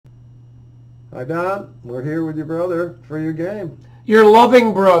Hi, Don. We're here with your brother for your game. Your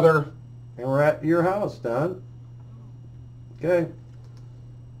loving brother. And we're at your house, Don. Okay.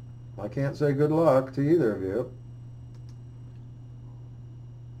 I can't say good luck to either of you.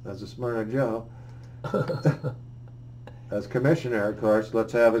 As a Smyrna Joe. As commissioner, of course,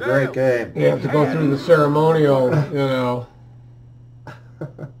 let's have a great game. You have to go through the ceremonial, you know. There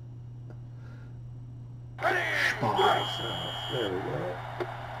we go.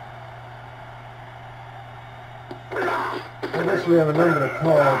 I guess we have a number to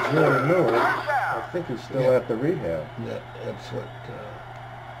call Jerry Miller. I think he's still at the rehab. That's what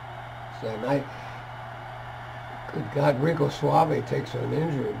said. Good God, Rico Suave takes an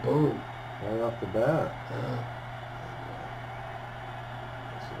injury. Boom. Right off the bat.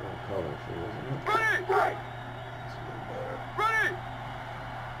 That's a little colorful, isn't it? Ready! That's a little better. Ready!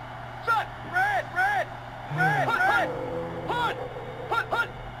 Shut! Red! Red! Red! Hunt! Hunt! Hunt!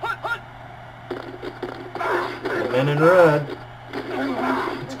 Hunt! Hunt! Hunt! The men in red.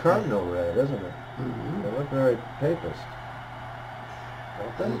 It's cardinal red, isn't it? Mm-hmm. They look very papist.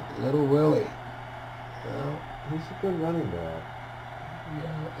 Don't they? Little Willie. Well, he's a good running back.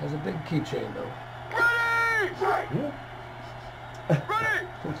 Yeah, has a big keychain though. Ready! Yeah. Ready!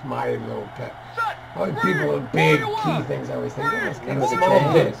 It's my little pet. Shut! Always people with big key things, I always think, oh, it's kind of With the small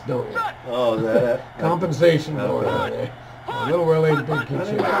chains. bits, don't you? Oh, that. Compensation going on there. Little Willie, big I didn't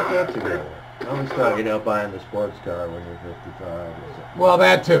keychain. put that together. I always thought, buying the sports car when you're 55 or something. Well,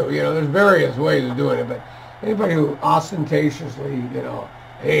 that too. You know, there's various ways of doing it, but anybody who ostentatiously,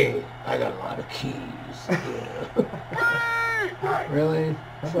 hey, I got a lot of keys. Really?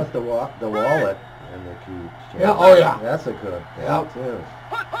 How about the wallet and the key chain? Yeah, oh yeah. That's a good Yeah. one, too.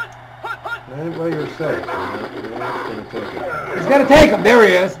 Anybody you're safe, you're not going to take it. He's got to take him. There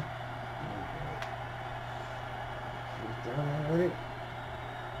he is. He's done already?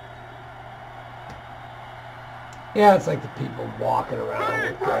 Yeah, it's like the people walking around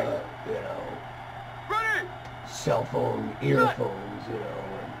with, Ready! cell phone, earphones, and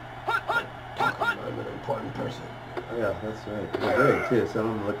talking about an important person. Oh, yeah, that's right. They're big, too. Some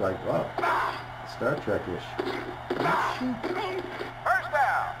of them look like, wow, Star Trek-ish. First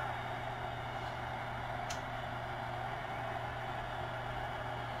down!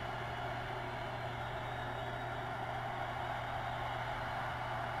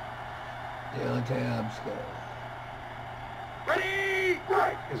 Yeah, tabs. Ready!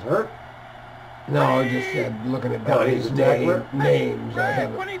 He's hurt? No, just looking at Oh, he's Donnie's a tackler? names. I Red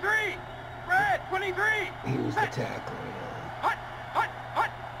haven't. 23! Red 23! He was the tackler. Hut! Hut!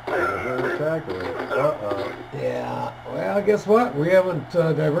 Hut! He's a tackler. Uh-oh. Yeah. Well, guess what? We haven't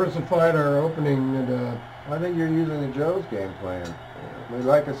diversified our opening. And, I think you're using the Joe's game plan. We'd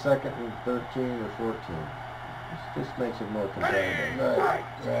like a second and 13 or 14. This just makes it more competitive.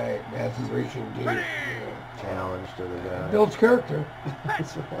 right. That's reaching deep. Challenge to the guy. Builds character.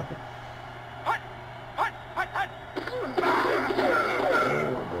 That's right. Hut! Hut! Hut! Hut!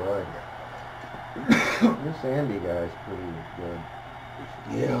 Oh, boy. This Andy guy's pretty good.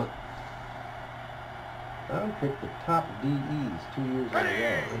 Yeah. I picked the top DEs 2 years in a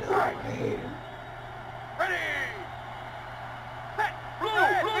row. I hate him. Ready! Set! Blue!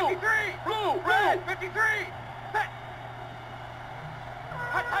 Red 53! Blue! Red 53! Set!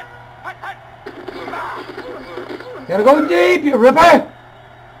 Hut! Hut! Hut! Hut! Gotta go deep, you ripper!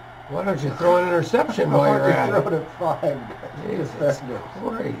 Why don't you throw an interception while you're at throw it? it at 5. Jesus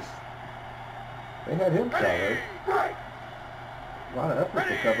Christ. They had him covered. A lot of effort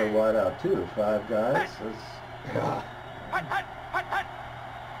to cover wide out, too. 5 guys. Yeah. Hut! Hut! Hut! Hut!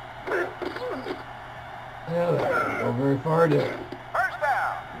 Yeah, that didn't go very far, did it? First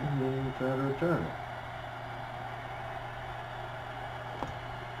down! He didn't even try to return it.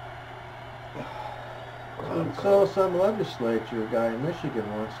 So some legislature guy in Michigan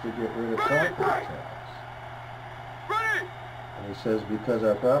wants to get rid of property tax. Ready! And he says because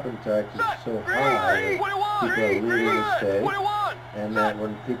our property tax is so high, people are 21! leaving the state, 21! and that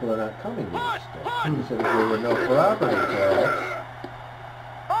when people are not coming to the state. He said if there were no property tax,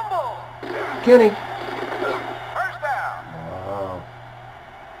 Fumble! Kenny. First down! wow.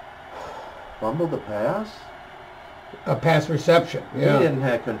 Fumbled the pass? A pass reception, yeah. He didn't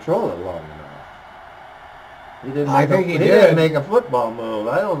have control it long enough. He didn't I think he did. didn't make a football move.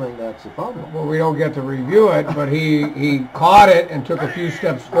 I don't think that's a fumble. Well, we don't get to review it, but he caught it and took a few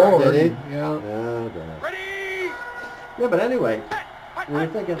steps forward. Did he? Yeah. Ready! Yeah, but anyway, we're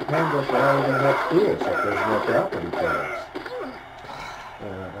thinking Pembroke will have the next deal if there's no property tax.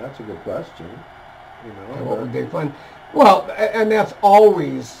 That's a good question. And what would they fund? Well, and that's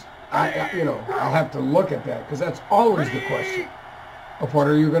always, I'll have to look at that because that's always the question. of what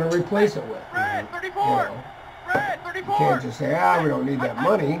are you going to replace it with? Red, You 34. know, Red, you 34. can't just say, we don't need that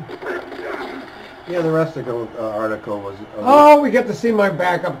money. Yeah, the rest of the article was... Oh, we get to see my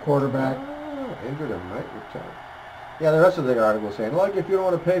backup quarterback. Injured him, right? Yeah, the rest of the article was saying, like, if you don't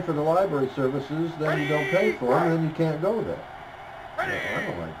want to pay for the library services, then you don't pay for them, and then you can't go there. Ready. Yeah, I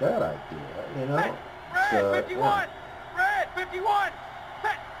don't like that idea, you know? Red, So, 51. Red, 51.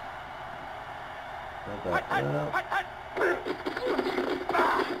 Set. Yeah. Hut, hut, Well, hut, hut.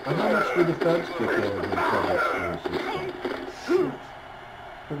 and how much do the feds kick in the public school system?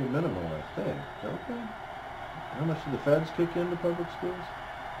 Pretty minimal, I think, don't they? How much do the feds kick into public schools?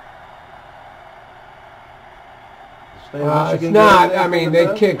 The state of It's Michigan not. gets I from mean, the they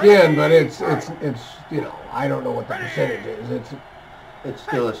feds? kick in, but it's you know, I don't know what the percentage is. It's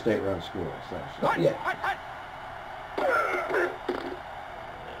still a state-run school, essentially. Yeah. Hut, hut.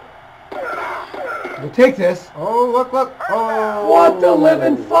 We'll take this. Oh, look! Oh! What the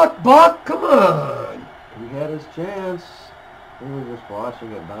living fuck, Buck? Come on. He had his chance. He was just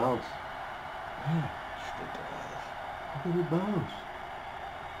watching it bounce. Man, look at it bounce.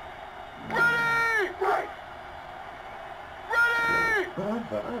 Ready. Ready.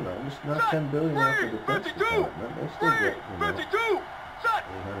 But I don't know, just not 10 billion after the Defense 52. Department. They still get, 52. Set.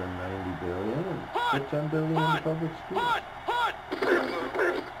 890 billion and put 10 billion in the public schools. Hut, hut.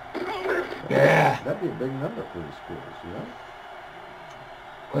 Yeah. That'd be a big number for the schools, you know?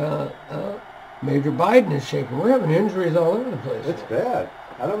 Well, Major Biden is shaking. We're having injuries all over the place. It's bad.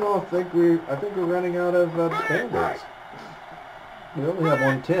 I don't know. I think we're running out of Band-Aids. We only have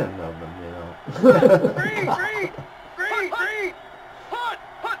 1 tin of them, you know. Green. Hut,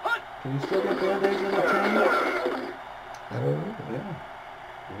 hut, hut. Can you still get Band-Aids in a tin? I don't know. Yeah.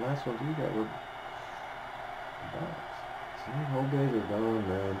 The last ones we got were box. See, whole days are gone,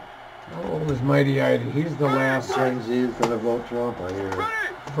 man. How old is Mighty Idy? He's the last Gen Z is gonna vote Trump, I hear. Ready.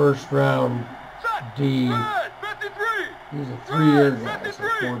 first round Set. D. Red, 53. He's a 3-year guy, so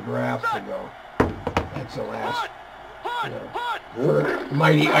 4 drafts ago. That's the last. Hut, Yeah. hut.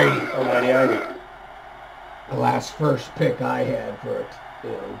 Mighty Idy. Oh, Mighty Idy. The last first pick I had for it,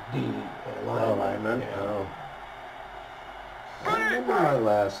 D Oh, lineman. Yeah. Oh. I remember my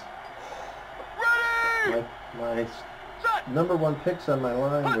last, Ready. my Set. number 1 picks on my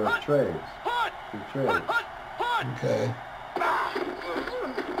line were trades. Hut, 2 hut, trades. hut, hut. Okay.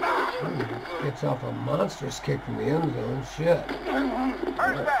 Gets off a monstrous kick from the end zone. Shit.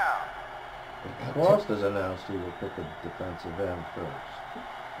 First down. Frost has announced he will pick a defensive end first.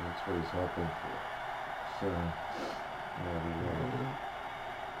 That's what he's hoping for. So, yeah, we know.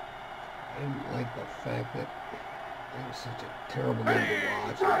 I didn't like the fact that it was such a terrible game to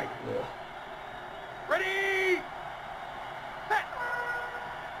watch. Like, ugh. Ready. Set.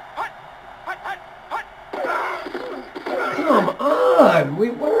 Hut, hut, hut, hut. Come on!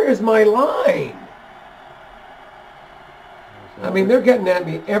 Where is my line? I mean, they're getting at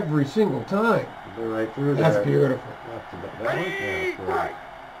me every single time. They're right through there. That's beautiful. Left to that one? Ready. Yeah, correct.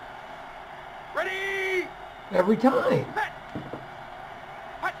 Ready. Every time. Set.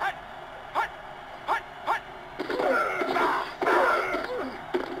 Hut, hut, hut, hut, hut.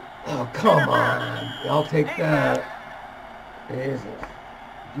 Oh, come on. I'll take that. Jesus.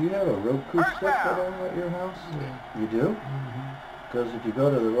 Do you have a Roku stick at all at your house? You do? Because if you go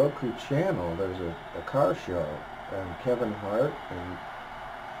to the Roku channel, there's a car show, and Kevin Hart and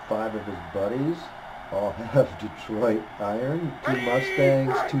 5 of his buddies all have Detroit Iron, 2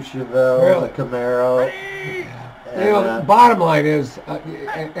 Mustangs, 2 Chevelles, Really? a Camaro. You know, the bottom line is,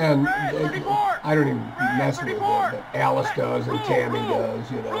 and I don't even mess with it, but Alice does and Tammy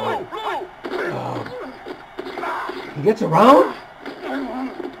does, you know. He gets around.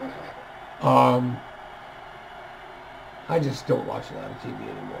 I just don't watch a lot of TV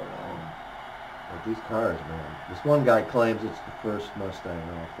anymore at all. But these cars, man. This one guy claims it's the first Mustang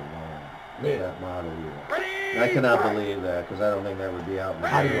off the line. Yeah. That model year. And I cannot believe that, because I don't think that would be out in the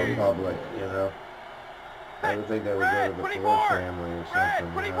general public, you know. I would think that would go to the Ford family or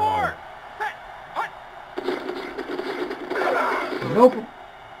something, you know. Set. Hut. Nope.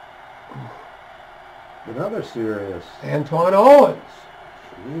 Another serious. Antoine Owens.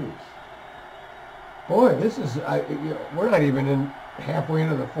 Jeez. Boy, this is, we're not even in halfway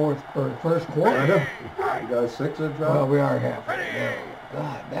into the first I quarter. know. You got a 6-inch Well, drop? we are halfway now.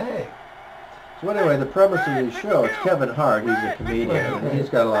 God dang. So anyway, the premise of the show, it's Kevin Hart, he's a comedian, and he's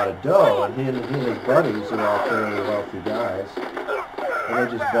got a lot of dough, and he and his buddies are all fairly wealthy guys, and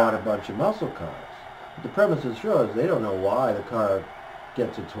they just bought a bunch of muscle cars. But the premise of the show is they don't know why the car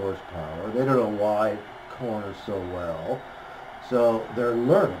gets its horsepower, they don't know why it corners so well, so they're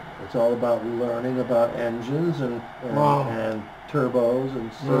learning. It's all about learning about engines and turbos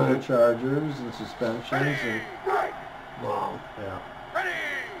and superchargers and suspensions and Wow. yeah. Ready.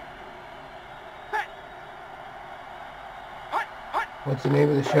 Set. Hut, hut. What's the name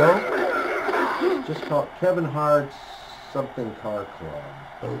of the show? Just called Kevin Hart's something car club.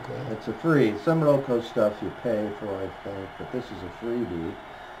 Okay. It's a free. Some local stuff you pay for, I think, but this is a freebie.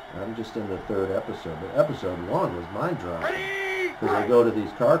 I'm just in the 3rd episode. But episode 1 was mind dropping. Ready. Because they go to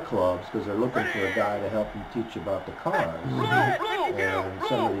these car clubs because they're looking for a guy to help them teach about the cars. Red, And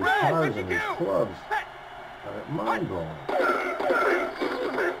some of these cars in these clubs are mind-blowing.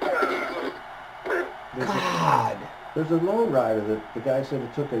 God. There's a lowrider that the guy said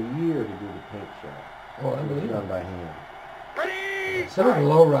it took a year to do the paint job. Oh, It was unbelievable. done by hand. Ready. Some of the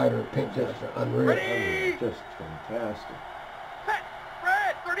lowrider paint jobs are unreal. Ready. Just fantastic. Set.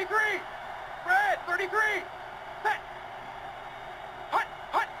 Red 33. Red 33. Set. Hut,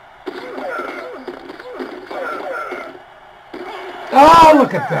 hut. Oh,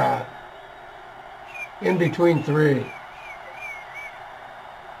 look at that. In between 3.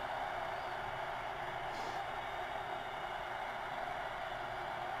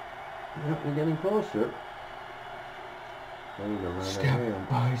 Yep, we're getting closer. There you go, right Step hand.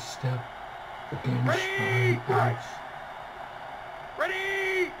 by step. Inch by inch.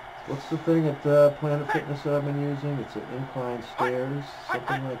 Ready. What's the thing at Planet Fitness I've been using? It's an inclined stairs,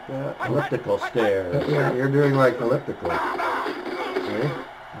 something like that. Elliptical stairs. Yeah. You're doing like elliptical. See?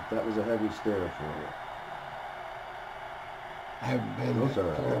 If that was a heavy stair for you. I haven't been Those to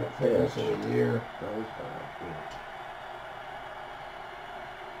are Planet Fitness in a year. Those are good.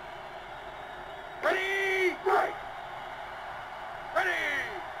 Ready. Ready.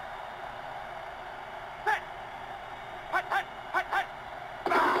 Set. Hut, hut, hut, hut.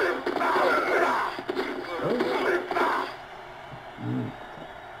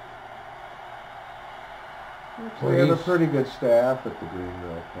 So we have a pretty good staff at the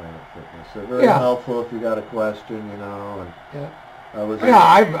Greenville Planet Fitness. They're very Yeah. helpful if you got a question, you know. And Yeah. I was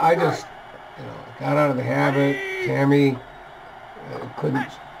I just, got out of the habit. Tammy couldn't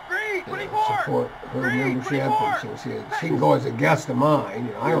Green 24. support her membership, and so she can go as a guest of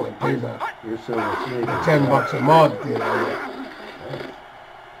mine. I only pay the You're Silver Sneakers. $10 a month.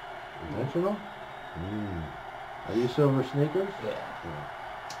 Intentional? Are you Silver Sneakers? Yeah.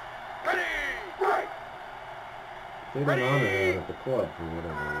 Ready. They don't honor that at the club for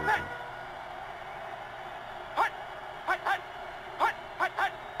whatever reason. Hut, hut, hut. Hut, hut,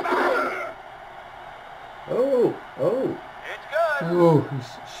 hut. Oh! It's good. Ooh,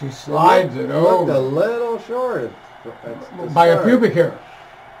 she slides it Looked a over little short at the by a start. pubic hair.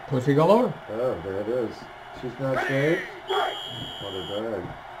 Pussy galore. Oh, there it is. She's not shaved? What a drag.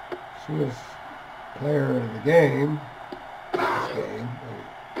 She was player of the game. This game.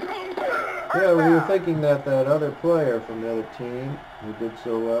 Yeah, we were thinking that other player from the other team who did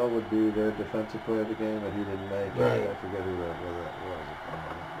so well would be their defensive player of the game, but he didn't make it. Right. I forget who that was.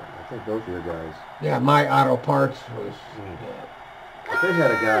 I think both of your guys. Yeah, my auto parts was But they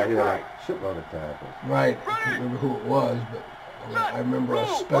had a guy who had a shitload of tackles. right. I can't remember who it was, but I remember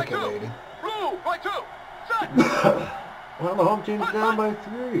us speculating. Blue, right two. Set. Well, the home team's down by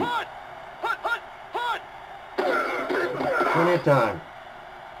 3. Hut, hut, hut, hut. Plenty of time.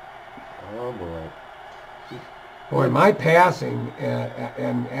 Oh, boy. Boy, my passing,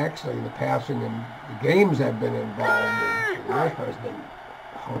 and actually the passing in the games I've been involved in, for the most part, has been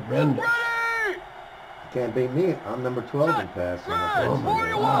horrendous. Ready. Can't beat me. I'm number 12 in passing. Red, Oh, my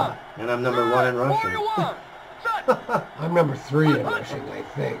 41. God. And I'm number 1 in rushing. 41. Set. I'm number 3 in rushing, I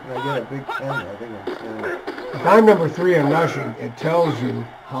think. I get a big 10. I think I'm 10. If I'm number 3 in rushing, it tells you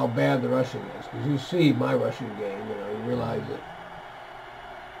how bad the rushing is. Because you see my rushing game, you realize that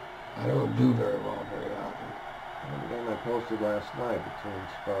I don't do very well very often. The game I posted last night between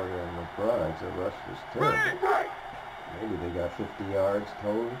Sparta and the Brides, the rush was terrible. Maybe they got 50 yards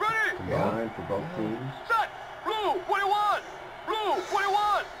total combined for both teams. Set. Blue, 21. Blue,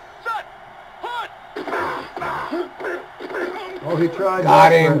 21. Set. Hut. Oh, he tried.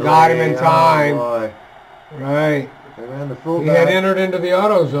 Got him in time. Oh, boy. Right. They ran the full He had entered into the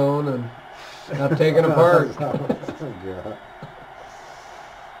auto zone and got taken apart. Oh, God.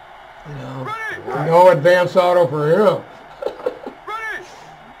 No advance auto for him. Ready.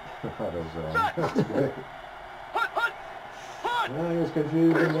 Auto zone. That's great. Hut, hut, hut. Well, he was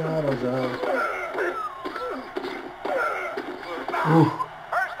confused in the auto zone. Ooh,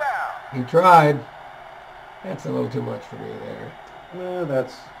 First down. he tried. That's a little too much for me there. Well,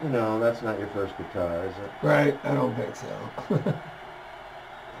 that's not your first guitar, is it? Right, I don't think so.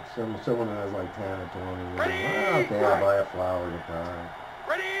 Someone has like 10 or 20. Okay, I'll buy a flower guitar.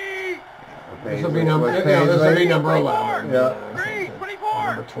 Ready. This will be number. Yeah, this will be number 11. Yeah. Green, 24.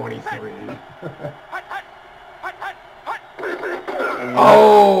 Number 23. Hut, hut, hut, hut, hut.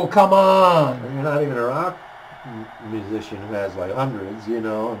 Oh, come on! And you're not even a rock musician who has like hundreds, you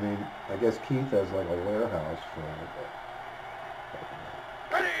know. I mean, I guess Keith has like a warehouse for it.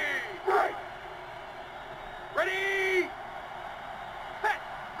 Ready! Ready! Set!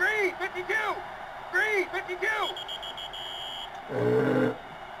 Green, 52! Green, 52!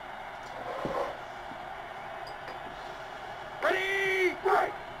 Ready!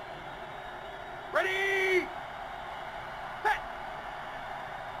 Ready! Set!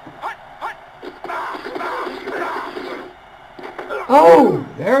 Hut, hut! Oh,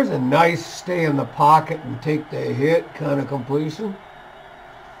 there's a nice stay in the pocket and take the hit kind of completion.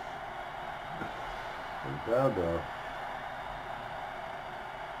 Go.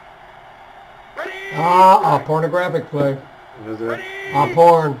 Ah, a pornographic play. Is it?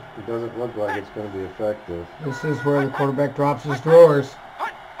 Porn. It doesn't look like it's going to be effective. This is where the quarterback drops his drawers.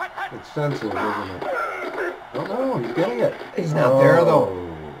 It's sensitive, isn't it? Oh no, he's getting it. He's not there though.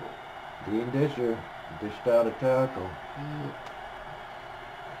 Dean Disher dished out a tackle.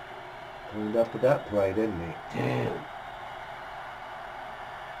 Cleaned up with that play, didn't he? Damn.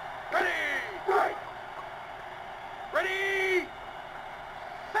 Ready!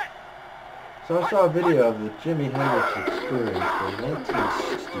 Set! So I saw a video of the Jimi Hendrix Experience from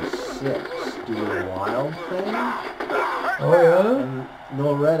 1966 doing Wild Thing. Oh yeah? And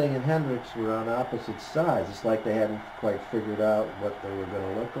Noel Redding and Hendrix were on opposite sides. It's like they hadn't quite figured out what they were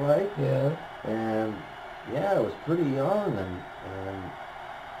going to look like. Yeah. And yeah, it was pretty young and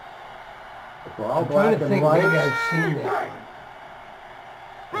all I'm black trying to and think. white. Maybe I've seen that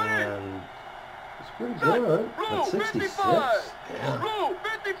one. And it's pretty good. But 66. Yeah. Blue,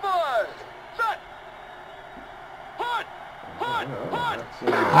 55! Set! Hut! Hut! Hut!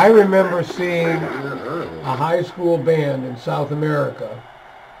 I remember seeing a high school band in South America.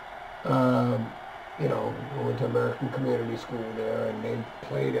 You know, we went to American Community School there, and they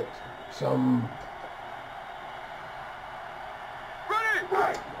played at some. Ready!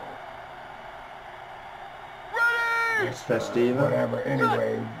 Ready! Festiva. Whatever.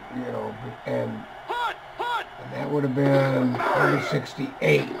 Anyway, you know, and Hut! Hut! that would have been maybe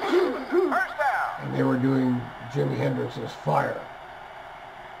 68, First down! and they were doing Jimi Hendrix's Fire.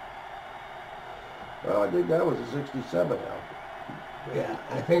 Well, I think that was a 67 album. Yeah,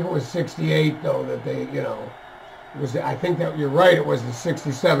 I think it was 68 though that they, you know, it was. I think that you're right. It was the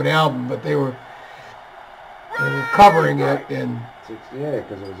 67 album, but they were covering it in 68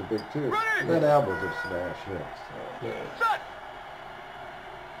 because it was a big tune. That album's a smash hit. So. Set!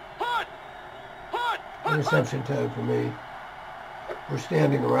 Hut! Hut! Hut! interception time for me. We're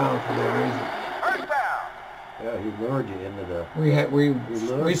standing around for no reason. First down! Yeah, he lured you into the...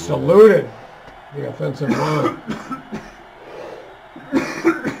 We saluted the offensive line. It's a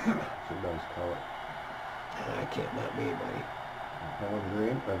nice color. I can't, not me, buddy. Helen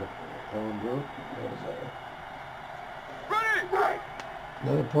Green, or the Helen Blue. What is that? Ready!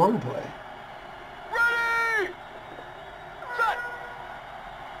 Another porn play. Ready! Set!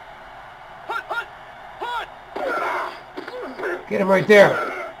 Hut! Hut! Hut! Get him right there.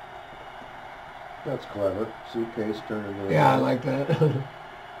 That's clever. Suitcase turned into a... Yeah, I like that.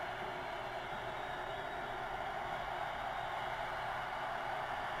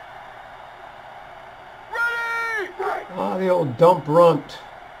 Ready! Ah, the old dump runt.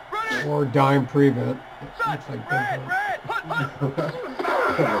 Ready! Or dime prevent. Set! Looks like Red! dump runt. Red! Hut! Hut!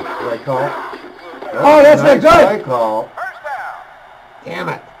 Play call. Oh, that's nice not good. play call. First down! Damn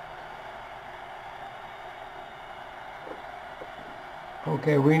it.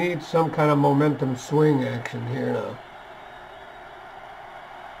 Okay, we need some kind of momentum swing action here now.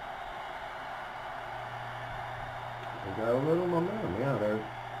 They got a little momentum. Yeah, they're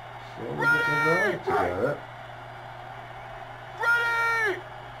slowly getting it going together. Ready!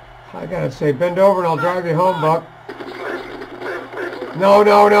 I gotta say, bend over and I'll drive you home, Buck. No,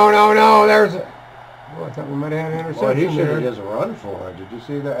 no, no, no, no. There's a... Oh, I thought we might have had an Well, he interception should there. have just run for it. Did you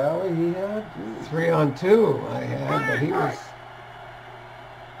see the alley he had? Jeez. 3-on-2 I had, but he was...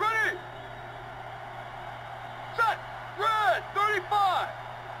 Ready! Set! Red! 35!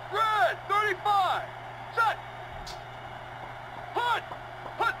 Red! 35! Set! Hut!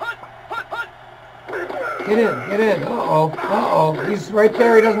 Hut! Hut! Hut! Hut! Get in. Uh-oh, uh-oh. He's right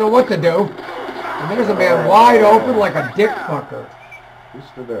there. He doesn't know what to do. And there's a man wide open like a dick fucker. He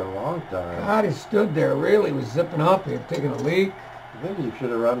stood there a long time. God, he stood there, really was zipping up. He had taken a leak. Maybe you should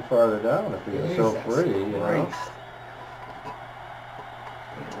have run farther down if he was so Jesus free, you know. Christ.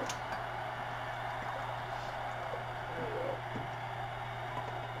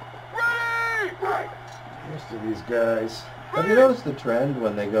 these guys. Have you noticed the trend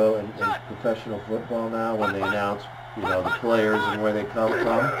when they go in professional football now, when they announce, you know, the players and where they come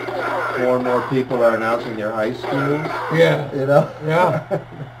from? More and more people are announcing their high schools. Yeah. You know? Yeah.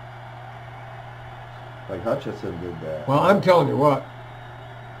 Like Hutchinson did that. Well, I'm telling you what.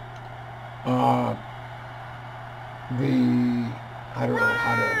 I don't know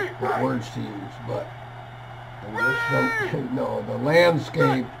what words to use, but the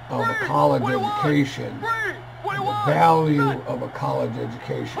landscape of a college education, the value of a college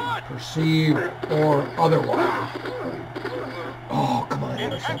education, perceived or otherwise, oh, come on,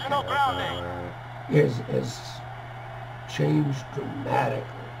 is changed dramatically.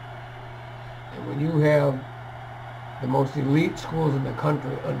 And when you have the most elite schools in the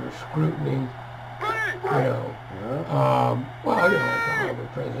country under scrutiny, you know, well, you know, like the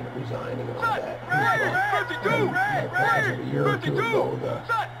Harvard president resigning and all that. And likewise, a year or two ago,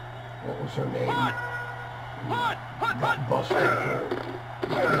 what was her name? Got busted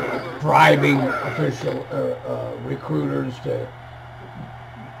for bribing official recruiters to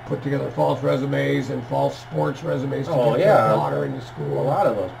put together false resumes and false sports resumes to get their daughter into school. A lot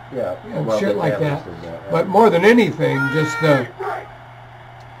of those, and shit like that. But more than anything, just the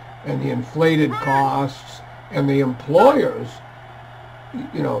inflated costs and the employers,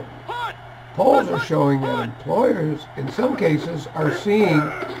 you know, polls are showing that employers, in some cases, are seeing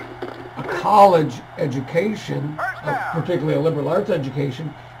a college education, particularly a liberal arts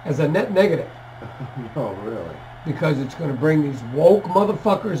education, as a net negative. No, really. Because it's going to bring these woke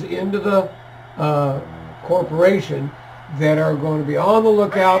motherfuckers into the corporation that are going to be on the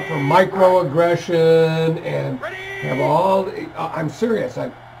lookout for microaggression and have all. I'm serious.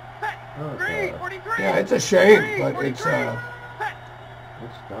 Yeah, it's a shame, but it's done,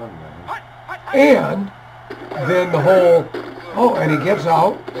 man. And then the whole, and he gets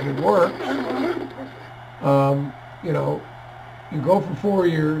out and he works. You know, you go for 4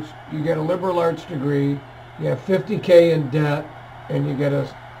 years, you get a liberal arts degree, you have $50K in debt, and you get a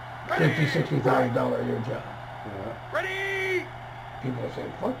 $50,000, $60,000 a year job. Yeah. Ready? People are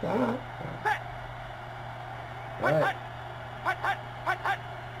saying, fuck that. Right.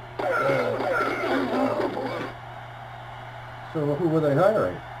 Oh, boy. So who were they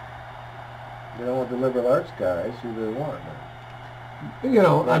hiring? They don't want the liberal arts guys. Who do they want? You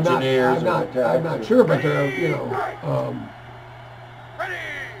know, I'm not sure, but they're, you know, Ready?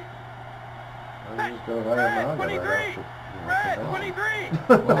 Just go hire 23.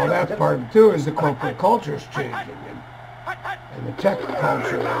 Well, that's part of it too, is the corporate culture is changing and the tech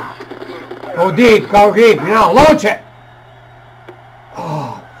culture. Go deep, you know, launch it.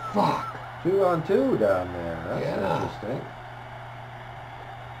 Oh, fuck. 2-on-2 down there. That's interesting.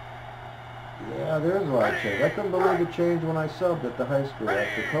 Yeah, there's a lot of change. I couldn't believe the change when I subbed at the high school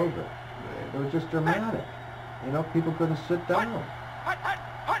after COVID. It was just dramatic. You know, people couldn't sit down.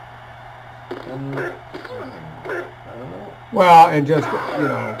 And, I don't know. Well, and just, you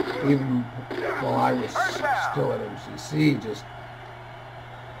know, even while I was still at MCC, just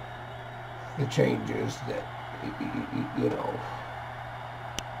the changes that, you know,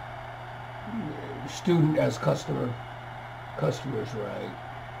 student as customers right.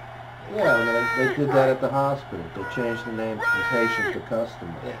 Yeah, and they did that at the hospital. They changed the name from patient to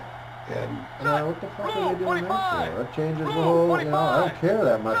customer. Yeah. And what the fuck are they doing that for? It changes the whole, you know, I don't care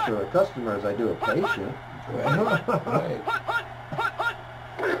that much for a customer as I do a patient. Right.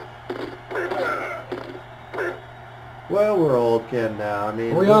 Well, we're old, Ken, now. I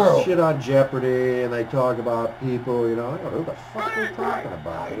mean, we are shit on Jeopardy, and they talk about people, you know, I don't know who the fuck they're talking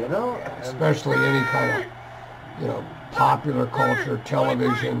about, you know? Especially any kind of, you know, popular culture,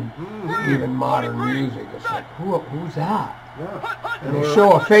 television, even modern music. It's like, who's that? Yeah. And they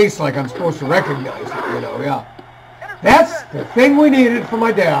show a face like I'm supposed to recognize it, you know, That's the thing we needed for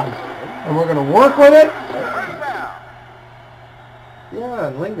my dad. And we're going to work with it. Yeah,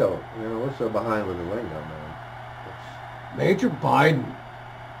 and lingo. You know, we're so behind with the lingo, man. Major Biden.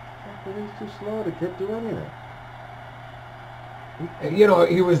 He's too slow to get to anything. You know,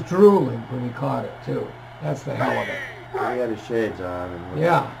 he was drooling when he caught it, too. That's the hell of it. He had his shades on. And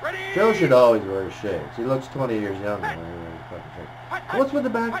Joe should always wear his shades. He looks 20 years younger when he wears his fucking shades. What's with the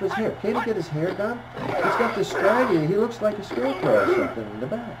back of his hair? Can't he get his hair done? He's got this scraggy. He looks like a scarecrow or something in the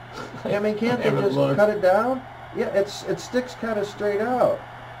back. I mean, can't they just cut it down? Yeah, it sticks kind of straight out.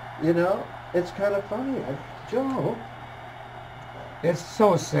 You know, it's kind of funny. Joe. It's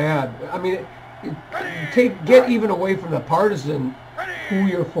so sad. I mean, get even away from the partisan, who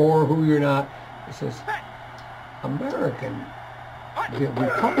you're for, who you're not. It says, American, the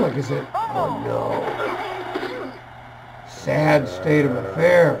Republic is it? Oh no. Sad state of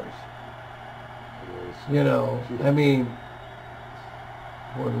affairs. You know, I mean,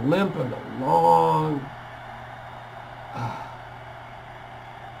 we're limping along.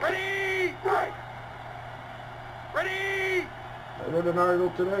 Ready! Ready! I read an article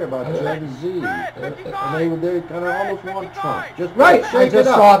today about Gen Z. Red, And 55. they kind of almost want Trump. Just Right, I shake just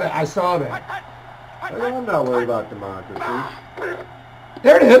it up. saw that. I saw that. Well, I'm not worried about democracy.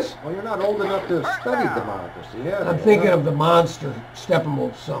 There it is. Well, you're not old enough to have studied democracy, yeah. I'm thinking of the Monster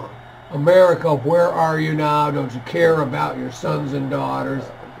Steppenwolf song. America, where are you now? Don't you care about your sons and daughters?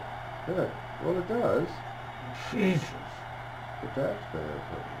 Good. Well, it does. Jesus. For taxpayer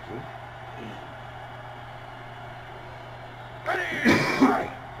purposes.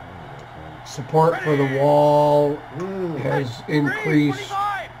 Support for the wall has increased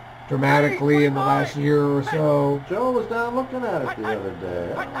dramatically in the last year or so. Joe was down looking at it the other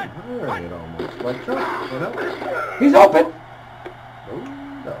day. I'm hearing it almost like Trump, you know? He's open. Oh, no,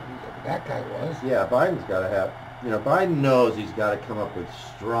 he's open. That guy was. Yeah, Biden's got to have, Biden knows he's got to come up with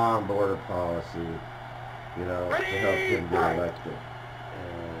strong border policy, to help him get elected.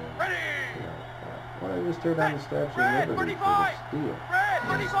 And, why don't you just tear down the Statue of Liberty for the steel?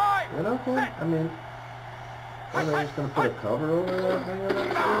 Okay, I mean, are they just going to put a cover over that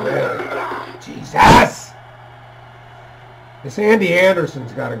thing? Jesus! This Andy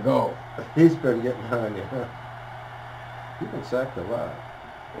Anderson's got to go. He's been getting on you, huh? He's been sacked a lot.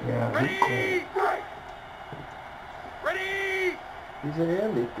 Yeah, he's cool. Ready! He's an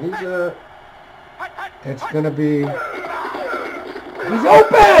Andy. He's a... It's going to be... He's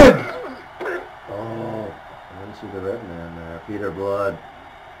open! Oh, I didn't see the red man there. Peter Blood.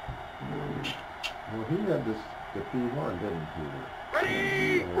 Well, he had the P1, didn't Peter?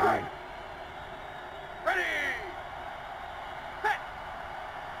 Ready! Right. Ready! Set!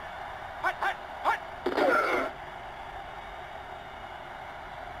 Hut, hut, hut!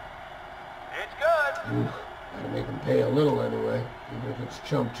 It's good! Gotta make him pay a little anyway, even if it's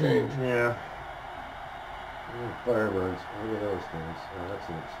chump change. Yeah. Firebirds. Look at those things. Oh, that's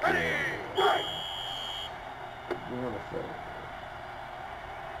an extreme. You want to fight.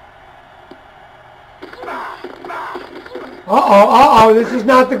 Uh-oh, this is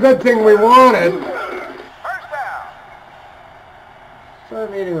not the good thing we wanted. First down! So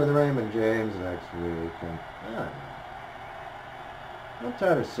I'm meeting with Raymond James next week, and I'm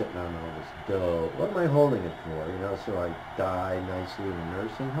tired of sitting on all this dough. What am I holding it for? So I die nicely in a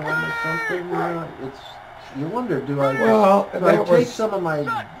nursing home or something? You wonder, do I take some of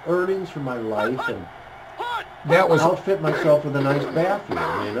my earnings from my life and That was outfit myself with a nice bathroom,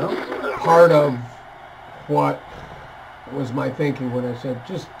 part of what was my thinking when I said,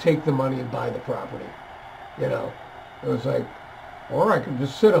 just take the money and buy the property. It was like, or I could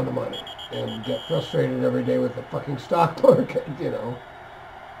just sit on the money and get frustrated every day with the fucking stock market, It's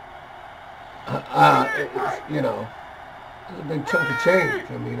a big chunk of change.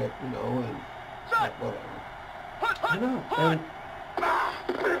 I mean, and whatever.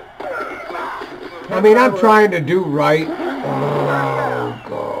 And I'm trying to do right. Oh,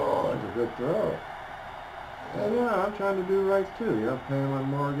 God. That's a good throw. Yeah, I'm trying to do right too. Pay my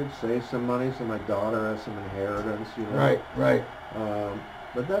mortgage, save some money so my daughter has some inheritance. Right.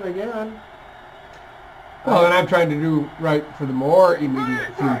 But then again. Well, and I'm trying to do right for the more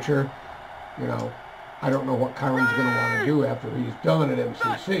immediate future. I don't know what Kyron's going to want to do after he's done at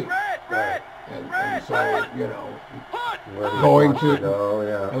MCC. Right. And so, Where he going wants to go,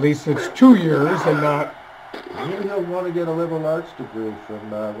 yeah. at least it's 2 years and not. Maybe he'll want to get a liberal arts degree from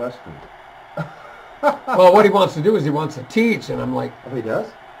Western. Well, what he wants to do is he wants to teach, and I'm like, Oh, he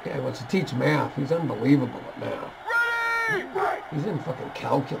does? yeah, he wants to teach math. He's unbelievable at math. He's in fucking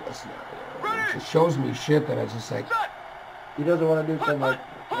calculus now. He just shows me shit that I just like. He doesn't want to do something like,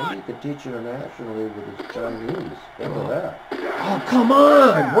 maybe he could teach internationally with his Chinese. Think of that. Oh, come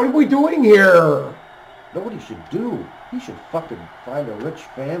on! What are we doing here? Know what he should do? He should fucking find a rich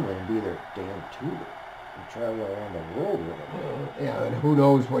family and be their damn tutor. And travel around the world with them. Yeah, and who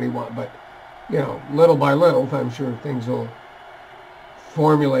knows what he wants, but, little by little, I'm sure things will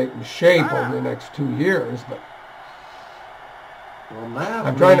formulate and shape over the next 2 years, but Well, math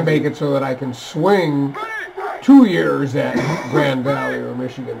I'm trying to means- make it so that I can swing 2 years at Grand Valley or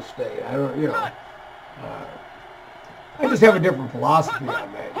Michigan State. I don't, I just have a different philosophy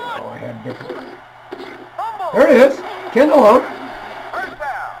on that, I had different. There it is, Kendall Hump. First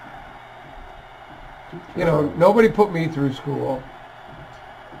down! Nobody put me through school.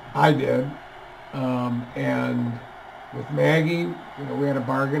 I did. And with Maggie, we had a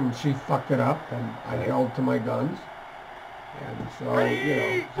bargain and she fucked it up and I held to my guns. And so,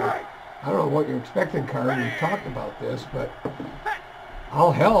 so I don't know what you're expecting, Carter. We've talked about this, but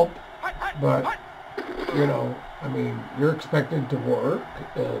I'll help. But you know, I mean, you're expected to work,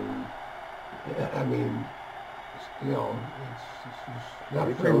 and I mean, you know, it's not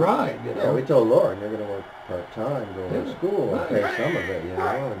a free ride, you know. Yeah, we told Lauren you're going to work part-time, go to school, and pay some of it, you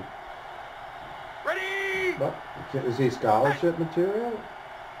know. And, Ready! well, is he scholarship material?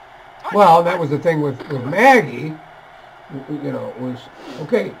 Well, that was the thing with Maggie, you know, was,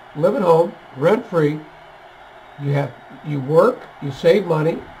 okay, live at home, rent-free, you work, you save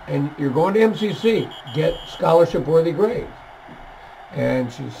money, and you're going to MCC, get scholarship-worthy grades.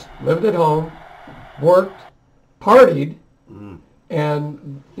 And she lived at home, worked, partied,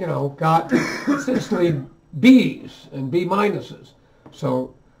 and, you know, got essentially B's and B minuses.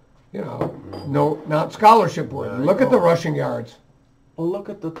 So, you know, no, not scholarship-worthy. Look at the rushing yards. Well, look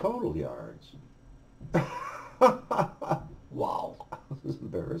at the total yards. Wow. This is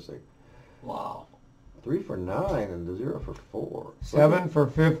embarrassing. Wow. 3 for 9 and 0 for 4. 7 for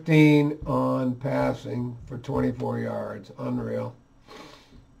 15 on passing for 24 yards. Unreal.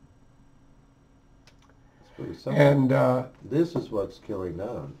 And this is what's killing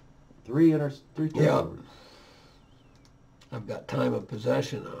down. 3 turnovers. Yeah. I've got time of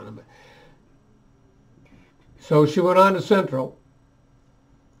possession on him. So she went on to Central.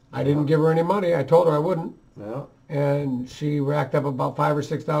 I didn't give her any money. I told her I wouldn't. Yeah. And she racked up about $5,000 or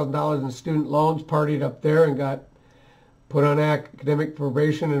 $6,000 in student loans, partied up there, and got put on academic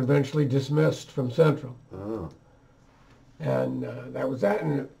probation and eventually dismissed from Central. Oh. And that was that.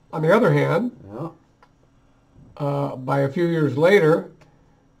 And on the other hand, by a few years later,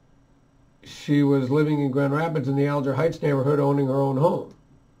 she was living in Grand Rapids in the Alger Heights neighborhood, owning her own home.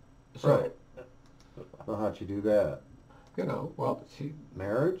 So, right. Well, how'd you do that? You know, well, she...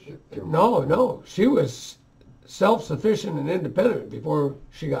 Marriage? No. She was self-sufficient and independent before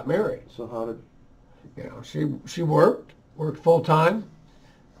she got married. So how did... You know, she worked full-time.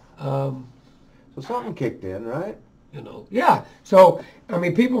 So something kicked in, right? You know, yeah. So, I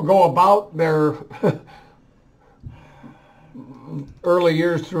mean, people go about their early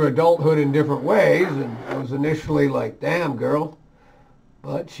years through adulthood in different ways, and I was initially like, damn, girl.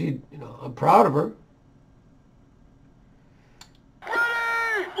 But she, you know, I'm proud of her.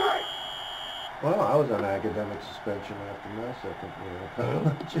 Well, I was on academic suspension after my second year of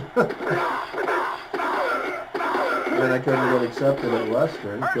college. Then I couldn't get accepted at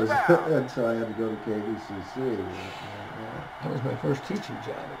Western, and so I had to go to KVCC. That was my first teaching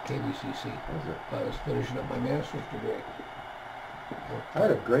job at KVCC. Was it? I was finishing up my master's degree. I had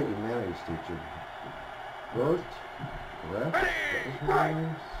a great humanities teacher. Roth? That was my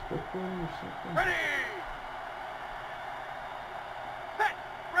name? Strickland or something? Ready! Set!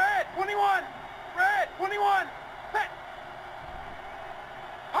 Red! 21! Red! 21! Set!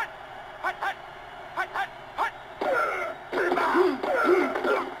 Hut! Hut! Hut! Hut! Hut! Hut!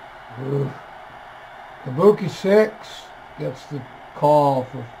 Kabuki 6 gets the call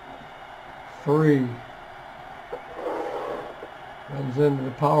for 3. Runs into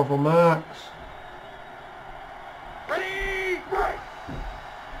the powerful Max. Ready!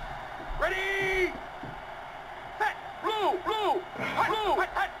 Ready! Set! Blue! Blue! Blue! Hut!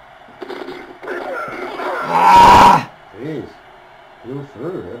 Hut! Ah! Jeez. Blew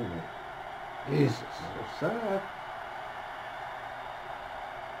through, didn't it? Jesus. So sad.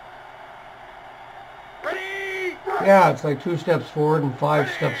 Ready! Yeah, it's like 2 steps forward and 5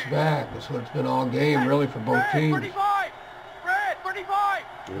 steps back. That's what it's been all game, really, for both Red! teams. 35! Red! 35!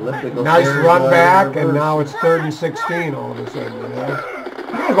 Elliptical Nice stairs run going back, in and reverse. now it's 3rd and 16 all of a sudden, you know.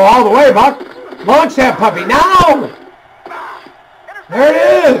 You gotta go all the way, Buck. Launch that puppy now! There it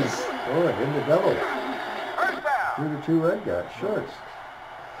is! Oh, it hit the double. First down! Through the 2 red guys, shorts.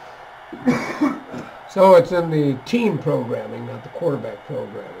 So it's in the team programming, not the quarterback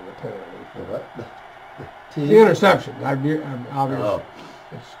programming, apparently. What? The interceptions. I'm obvious. Oh.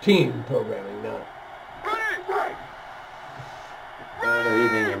 It's team programming, not. Ready! Well, they're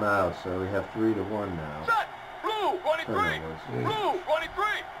evening them out, so we have 3 to 1 now. Set! Blue! 23! Turnovers. Blue!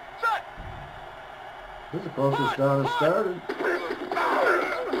 23! Set! This is the closest down has started.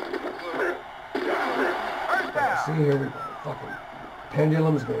 First down! See, here we go. Fucking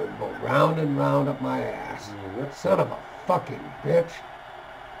pendulum's going to go round and round up my ass. Son of a fucking bitch.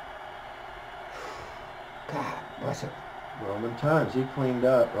 God bless it. Roman times. He cleaned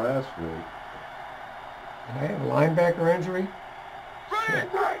up last week. Did I have a linebacker injury?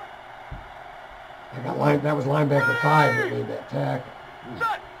 Shit. That was linebacker 5 that made that tackle.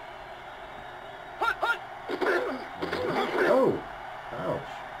 Set! Hut! Hut! Oh!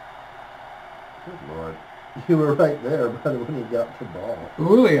 Ouch. Good Lord. You were right there, brother, when he got the ball.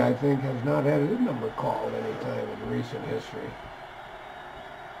 Uli, I think, has not had his number called any time in recent history.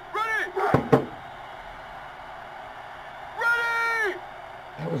 Ready!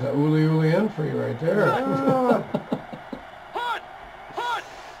 was a ooly ooly in for you right there. Ah. Hunt! Hunt!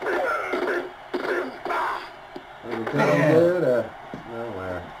 What did Tom do to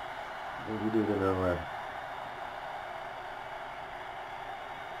nowhere? What did you do to nowhere?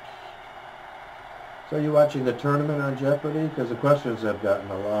 So you watching the tournament on Jeopardy? Because the questions have gotten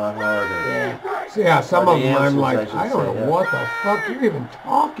a lot harder. Yeah. So yeah, some Or of the them I'm answers, like, I should I don't say, know yeah. what the fuck you're even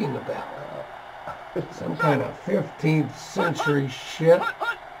talking about. Some kind of 15th century shit.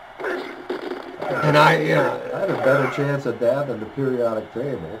 And I had a better chance at that than the periodic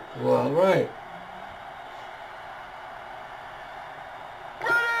table. well, right.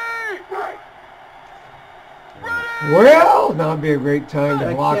 Well, now would be a great time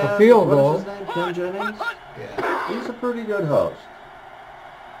to block a field goal. What's his name? Ken Jennings? Yeah. He's a pretty good host.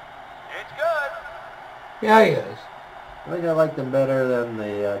 It's good. Yeah, he is. I think I liked him better than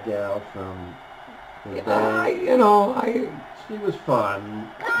the gal from the day. She was fun,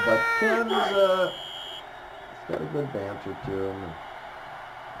 but Ken's he's got a good banter to him.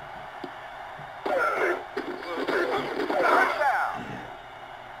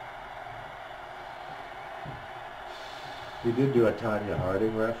 You did do a Tanya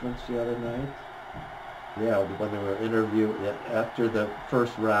Harding reference the other night. Yeah, when they were interviewing after the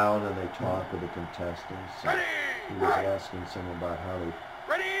first round and they talked with the contestants. He was asking some about how they...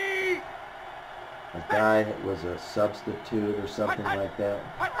 Ready! A guy was a substitute or something like that.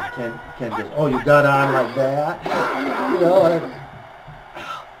 And Ken goes, "Oh, you got on like that?"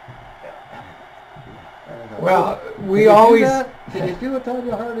 Well, we Did you always... do that? Did you do a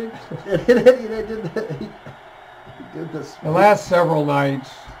Tanya Harding? They did that. He did this. The last several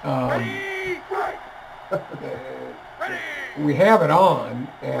nights, we have it on,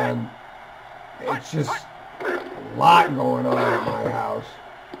 and it's just a lot going on at my house.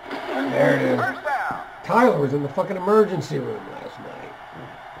 There it is. Tyler was in the fucking emergency room last night.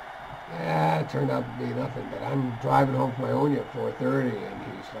 Yeah, it turned out to be nothing, but I'm driving home from Ionia at 4:30, and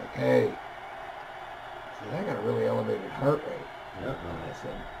he's like, "Hey," I said, "I got a really elevated heart rate." Yeah. And I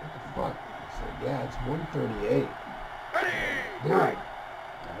said, "What the fuck?" He said, "Yeah, it's 138. Dude. I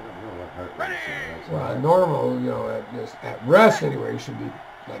don't know what heart rate is. Well, normal, at rest anyway, should be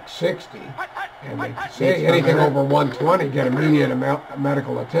like 60. And they say anything over 120, get immediate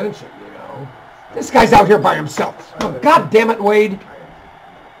medical attention, This guy's out here by himself. Oh, God damn it, Wade.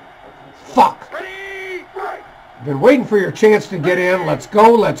 Fuck. I've been waiting for your chance to get in. Let's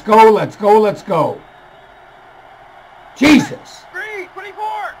go, let's go, let's go, let's go. Jesus. Green,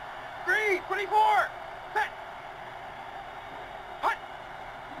 24! Green, 24! Set! Hut!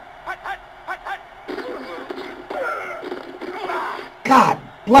 Hut, hut, hut, hut! God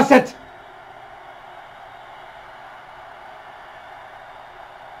bless it.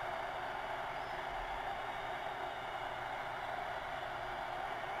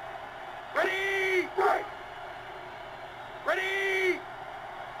 Ready! Ready!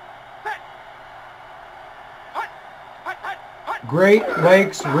 Set! Hut! Hut, hut, hut! Great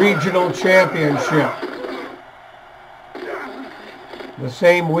Lakes Regional Championship. The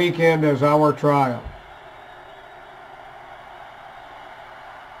same weekend as our trial.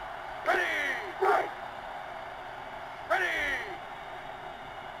 Ready! Ready!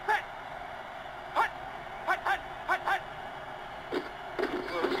 Set! Hut! Hut, hut, hut, hut!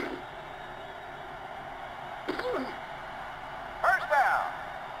 First down!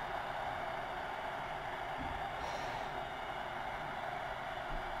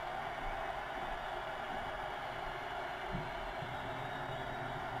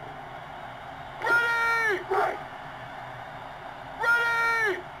 Ready!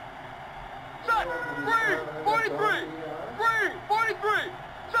 Ready! Set! Green! 43! Green! 43!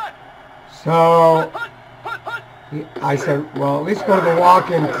 Set! So Hut! Hut! Hut! I said, well, at least go to the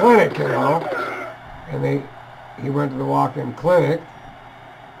walk-in clinic, And he went to the walk-in clinic,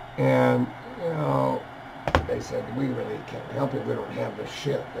 and, they said, we really can't help you. We don't have the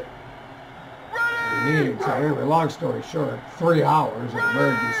shit that we need. So anyway, long story short, 3 hours in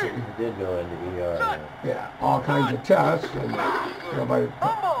emergency. He did go into ER. Yeah, all kinds of tests. And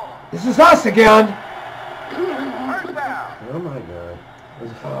this is us again. First down! Oh my God.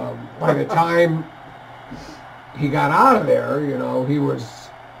 By the time he got out of there, he was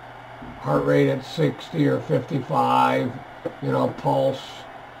heart rate at 60 or 55, pulse,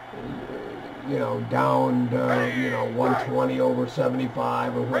 down to, 120 over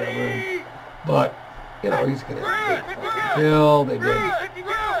 75 or whatever. But, he's going to get pill. They did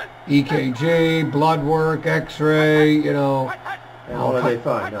EKG, blood work, X-ray, And what did they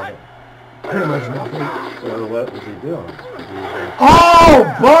find? Nothing. pretty much nothing. So what was he doing?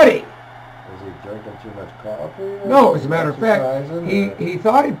 Oh, buddy! Was he drinking too much coffee? No, as a matter of fact, Exercising, he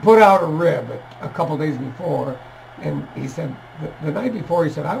thought he'd put out a rib a couple days before, and he said the night before,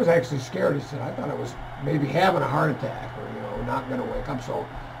 he said, I was actually scared. He said, I thought I was maybe having a heart attack or, not going to wake up. So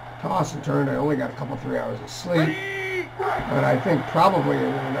toss and turn. I only got a couple, 3 hours of sleep. But I think probably it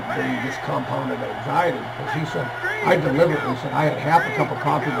ended up being just compounded anxiety, because he said, I deliberately said I had half a cup of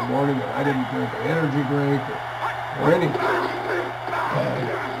coffee in the morning and I didn't drink an energy drink or anything.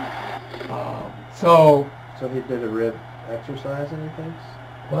 So he did a rib exercise, and he thinks?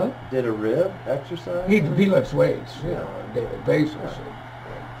 What? Did a rib exercise? He lifts weights, on a daily basis. And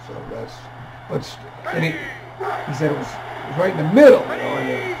so that's, and he said it was right in the middle,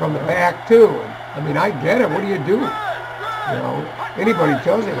 and from the back too. And I mean, I get it. What do you do? Anybody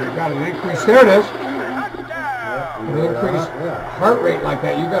tells you you've got an increase, there it is. An increased heart rate like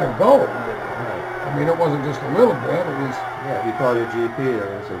that, you got to go. I mean, it wasn't just a little bit. It was. Yeah, if you call your GP, they're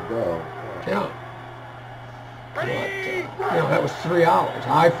going to say go. Yeah. But, that was 3 hours.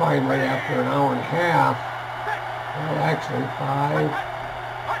 I finally, after an hour and a half, well, actually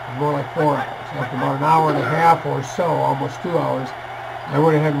 5, more like 4 hours. After about an hour and a half or so, almost 2 hours, I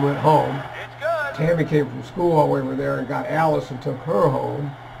went ahead and went home. Tammy came from school while we were there and got Alice and took her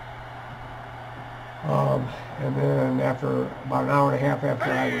home. And then after about an hour and a half after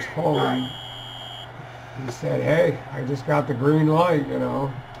I was home, he said, hey, I just got the green light,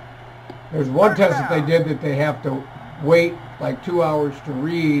 There's one test that they did that they have to wait like 2 hours to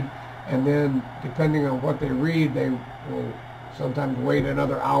read, and then depending on what they read, they will sometimes wait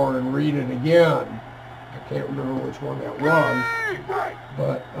another hour and read it again. I can't remember which one that was,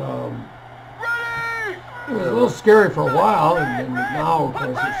 but it was a little scary for a while, and then now, of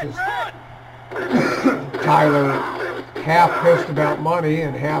course, it's just Tyler half pissed about money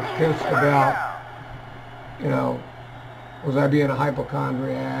and half pissed about, was I being a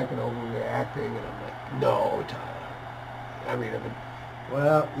hypochondriac and overreacting? And I'm like, no, Tyler. I mean,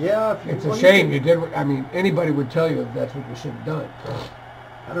 well, yeah. It's a shame you did. Anybody would tell you that's what you should have done.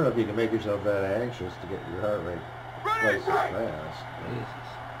 I don't know if you can make yourself that anxious to get your heart rate twice as fast.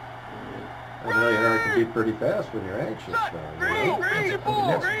 I know your heart can beat pretty fast when you're anxious, though.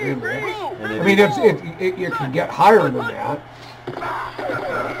 It can get higher than that.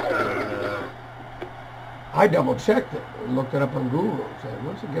 I double-checked it and looked it up on Google. And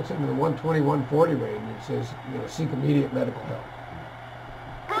once it gets into the 120, 140 range, it says, seek immediate medical help.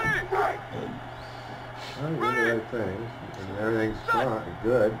 Well, you're doing the right things, and everything's fine,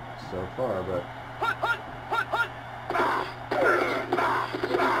 good so far, but...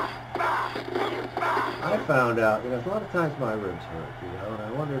 I found out, a lot of times my ribs hurt, and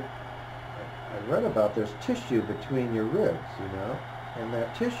I wondered, I read about there's tissue between your ribs, and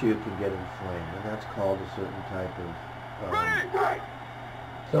that tissue can get inflamed, and that's called a certain type of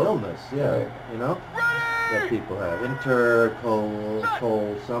illness, that people have,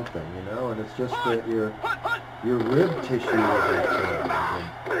 intercol something, and it's just that your rib tissue is inflamed.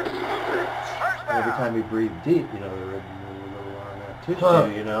 And every time you breathe deep, the rib moves a little on that tissue,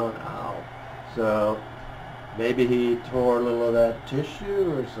 and ow. So maybe he tore a little of that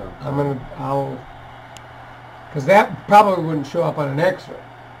tissue or something. Because that probably wouldn't show up on an X-ray.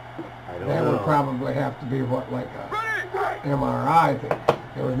 I don't know. That would probably have to be like a MRI thing.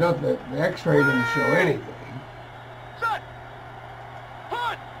 There was nothing. The X-ray didn't show anything.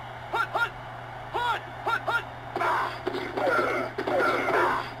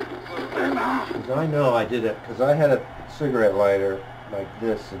 Because I know I did it, because I had a cigarette lighter like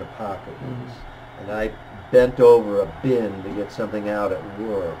this in a pocket, and I bent over a bin to get something out at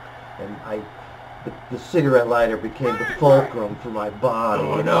work, and the cigarette lighter became the fulcrum for my body,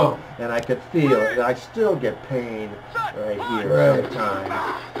 and I could feel it. And I still get pain right here sometimes,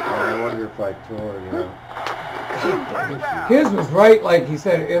 and I wonder if I tore, His was right, like he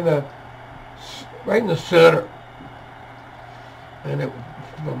said, right in the center, and it was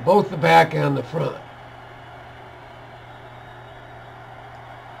from both the back and the front.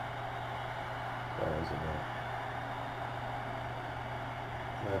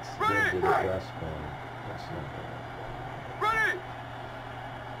 That's the breastbone. That's not bad. Ready!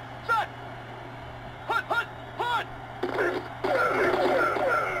 Set! Hunt! Hunt! Hunt!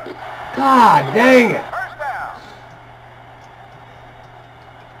 God dang it! First down!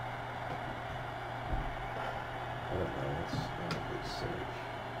 I don't know. It's not a good search.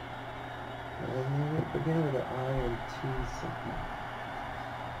 It began with an I and T something.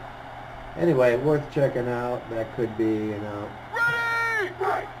 Anyway, worth checking out. That could be,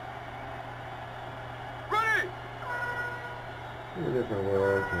 Ready! Ready! a different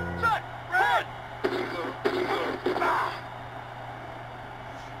work. Set! Hunt!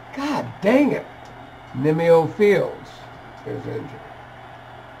 God dang it! Nimio Fields is injured.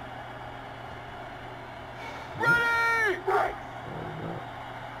 Ready! Ready!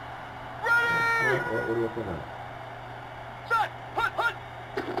 What are you looking at? Set! Hunt! Hunt!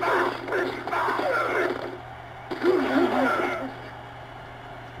 Ready!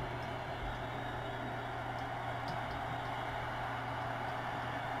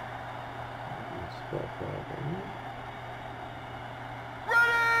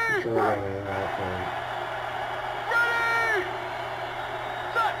 Ready!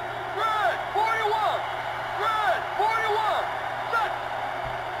 Set! Red! 41! Red! 41! Set!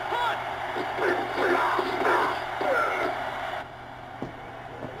 Hunt!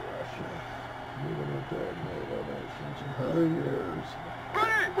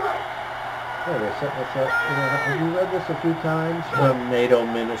 Have you read this a few times from NATO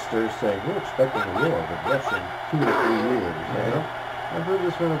ministers saying we're expecting a war with Russia in 2 to 3 years? You know? I've heard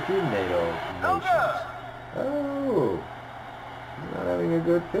this from a few NATO nations. Oh, he's not having a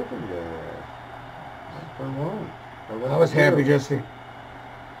good kicking day there. Not for long. I was happy just to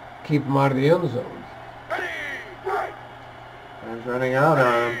keep him out of the end zone. Time's running out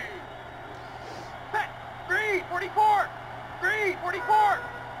on him. Set! Green! 44! Green! 44!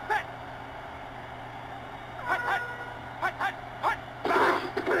 Set! Hut! Hut! Hut! Hut! Hut!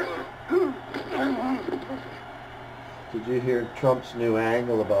 Did you hear Trump's new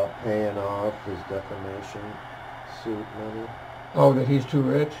angle about paying off his defamation suit money? Oh, that he's too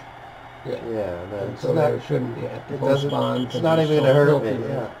rich? Yeah, no, And it's so not, they shouldn't have to it doesn't, postpone. it's not even going to hurt me.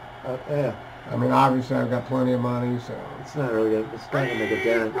 Yeah, yeah. I mean, obviously I've got plenty of money, so. It's not really going to, it's not going to make a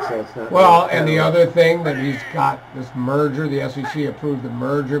dent, so it's not. Well, really and the other thing that he's got this merger, the SEC approved the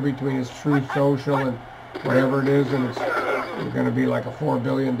merger between his Truth Social and whatever it is, and it's going to be like a $4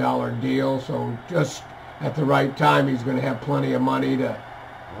 billion deal, so just at the right time he's going to have plenty of money to.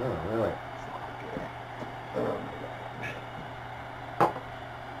 Oh, really?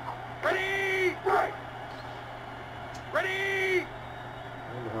 Ready! Ready!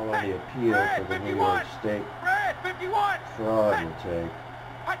 I wonder how long the appeal for the New York State Red! 51! fraud will take.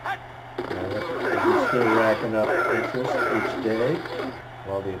 Hut! Hut! Is he still racking up interest each day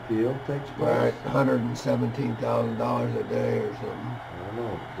while the appeal takes place? Right, $117,000 a day or something. I don't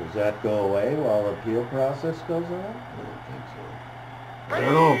know. Does that go away while the appeal process goes on? I don't think so. I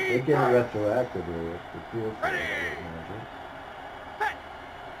don't know. They get it retroactively if the appeal fails, I would imagine. Set!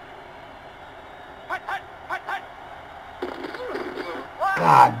 Hut! Hut! Hut! Hut!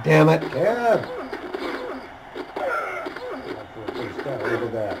 God damn it. Yeah. Look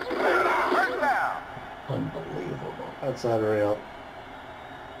at that. First down! Unbelievable. That's unreal.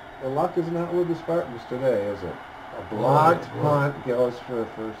 The luck is not with the Spartans today, is it? A blocked punt goes for a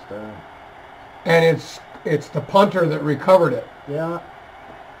first down. And it's the punter that recovered it. Yeah.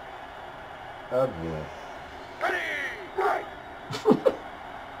 Ugly. Ready!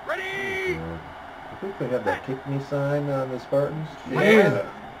 Ready! I think they have that kick me sign on the Spartans. Yeah.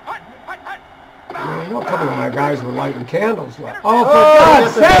 Hut! Hut! Hut! I know a couple of my guys were lighting candles left. Oh, for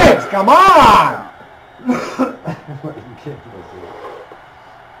God's sakes, come on!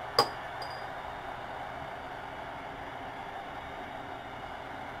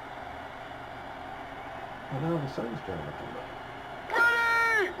 I know the sun's trying to come up.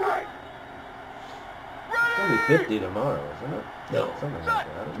 Ready! It's going to be 50 tomorrow, isn't it? No. Something like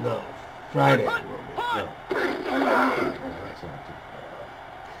that. No. Friday. No. That's not too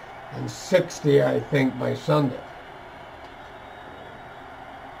And 60, I think, by Sunday.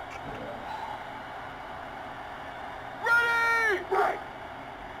 Ready!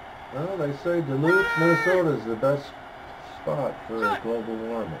 Well, they say Duluth, Minnesota is the best spot for global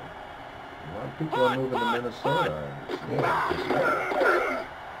warming. A lot of people are moving to Minnesota.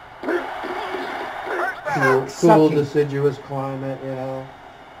 Cool, deciduous climate, you know.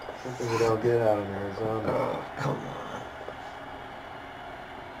 Something we don't get out in Arizona. Oh, come on.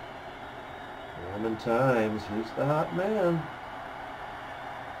 Roman times, he's the hot man.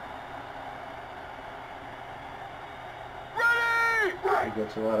 Ready! He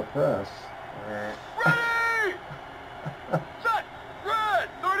gets a lot of press. Ready! Set! Red!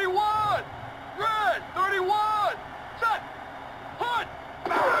 31! Red! 31! Set! Hunt!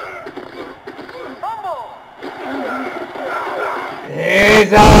 Humble!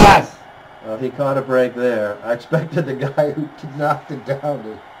 Jesus! Well, he caught a break there. I expected the guy who knocked it down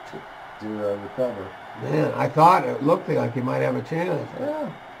to recover. Man, I thought it looked like he might have a chance.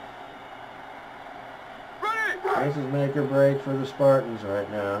 Yeah. Ready! This is make or break for the Spartans right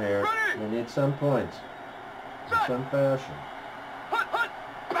now here. Ready! They need some points. In some fashion. Hunt! Hunt!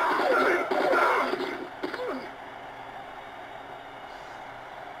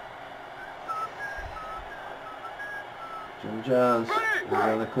 St. John's. He's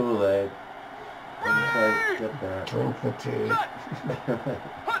on the Kool-Aid. Didn't quite get that. Drink the tea.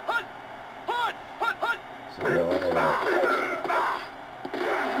 So they'll all out.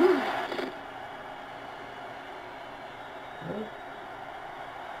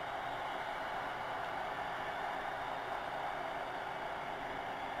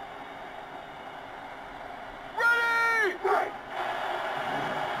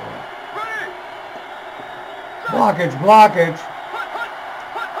 Blockage, blockage.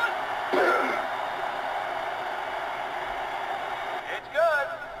 It's good.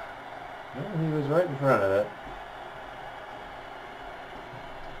 Well, he was right in front of it.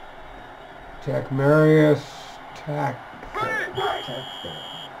 Tech Marius, Tech.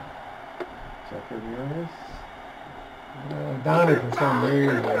 Tucker Marius? Donnie, for some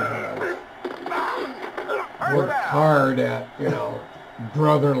reason, has worked hard at,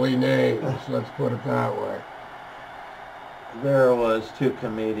 brotherly names, let's put it that way. There was two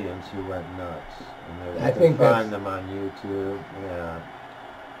comedians who went nuts, and I you think can find them on YouTube. Yeah,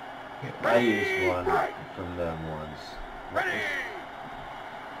 I used one from them once.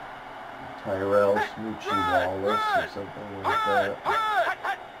 Tyrell Smoochie Wallace or something like that.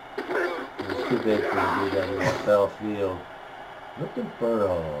 It was too big for the BWFL field. Look at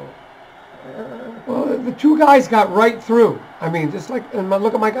Burrow. Well, the two guys got right through. I mean, just like, and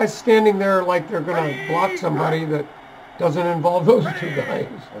look at my guys standing there like they're going to block somebody that doesn't involve those two guys.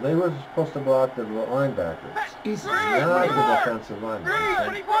 Well, they were supposed to block the linebackers. Jesus. Not the defensive linemen.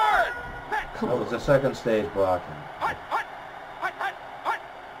 That was the second stage blocking.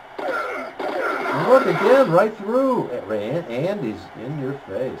 And look again, right through. Andy's in your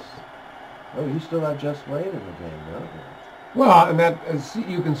face. Oh, you still have Just Wade in the game, don't you? Well, and that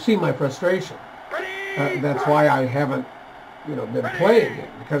you can see my frustration. That's why I haven't, been playing it,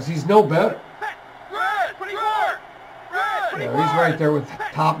 because he's no better. He's right there with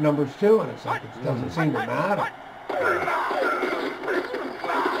top numbers too, and it's like it doesn't seem to matter.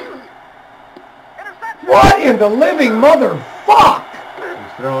 What in the living motherfuck?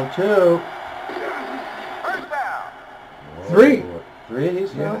 He's throwing two. Three. Three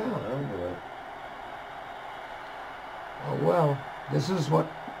he's throwing? Yeah. Oh, boy. Oh, well, this is what,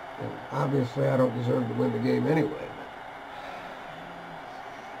 obviously I don't deserve to win the game anyway.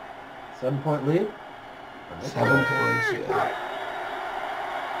 7-point lead? 7 points, yeah.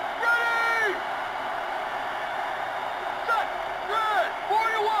 Ready! Set! Good!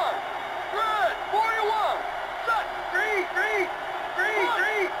 41! Good! 41! Set! Three!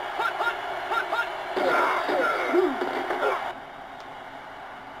 Hut!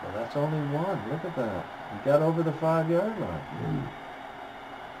 Well, that's only one. Look at that. He got over the 5-yard line.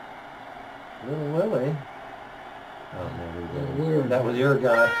 Little Willie. Oh, maybe Weird. that was your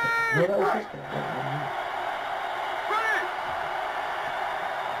guy. No, that was his guy. Ready!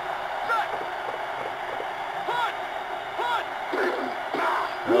 Set! Hut!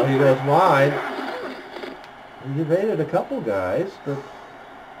 Well, he goes wide. He evaded a couple guys, but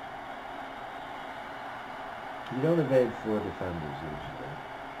you don't evade 4 defenders usually.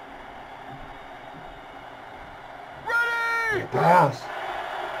 Ready! Pass.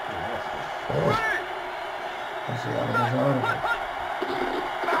 Ready! That's the article.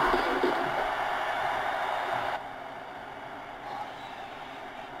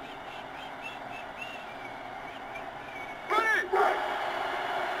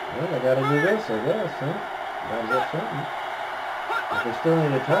 Well, they got to do this, I guess, huh? Got to get something. But they still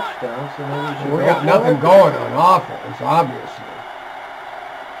need a touchdown, so maybe we should We got nothing going on offense, obviously.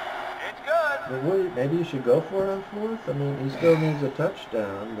 It's good. But maybe you should go for it on 4th? I mean, he still needs a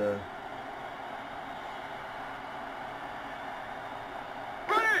touchdown to...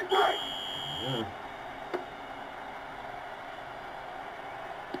 Ready! Yeah.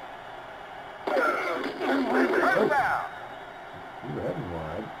 First down. You were heading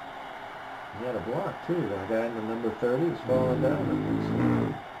wide. He had a block, too. That guy in the number 30 was falling down. I think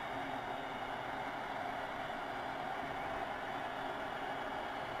so.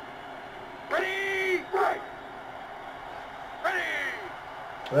 Ready! Ready!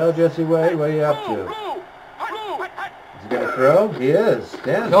 Well, Jesse Wade, what are you up to? Go! Is he going to throw? He is.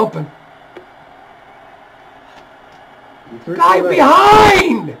 Stand. It's open. You threw Guy too late.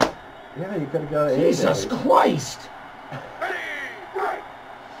 behind! Yeah, you could have got an Jesus Christ! Ready!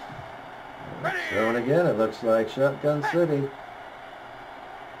 Ready! Throwing again. It looks like Shotgun City.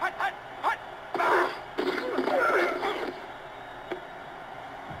 Hut!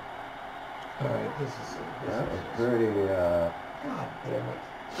 All right, this is... That was pretty, God damn it.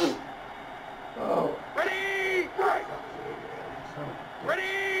 Oh. Ready!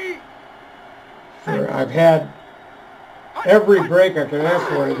 Ready! Sure, I've had every break I can ask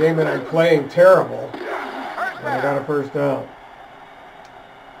for in a game that I'm playing terrible. And I got a first down.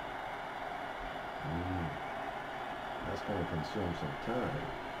 That's going to consume some time.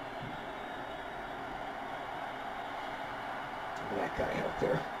 That guy out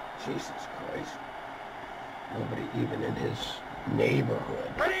there, Jesus Christ. Nobody even in his neighborhood.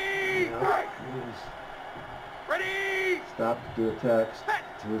 Ready! Ready! Stop to do a text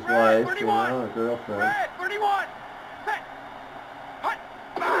to his Red, wife, 31. or girlfriend. Red, 31. Set. Hut.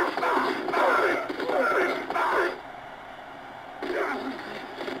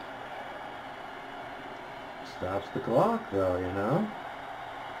 Stops the clock, though, you know.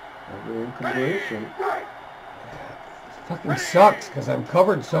 Every incompletion. Fucking sucks because I'm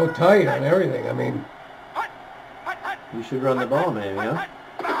covered so tight on everything. I mean, You should run the ball, maybe, huh?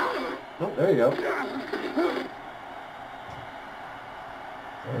 Oh, there you go.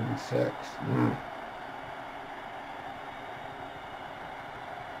 36.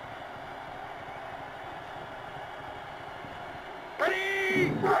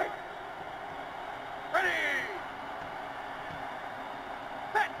 Ready! Ready!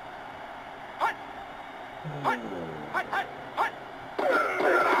 Set. Hut. Hut. Hut. Hut. Hut.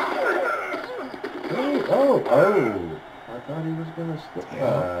 Oh! I thought he was going to slip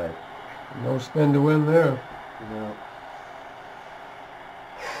by. No spin to win there. No.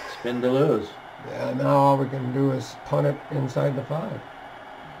 Spin to lose. Yeah, now all we can do is punt it inside the 5.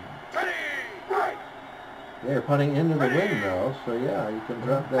 Ready! Yeah, you're punting into the wind, though, so yeah, you can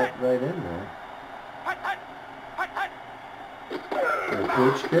drop that right in there. Hut. Hut. Hut. Hut. For a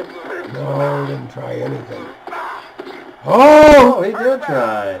pooch kick? No, didn't try anything. Oh, Oh! he did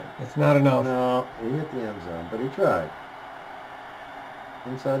try. It's not enough. No, he hit the end zone, but he tried.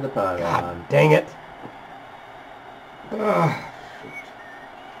 Inside the pylon. God dang it. Ugh.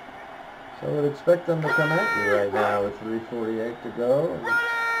 So I would expect them to come at you right now with 3:48 to go and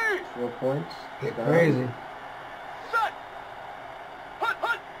Ready! 4 points. Get down. crazy. Set. Hut.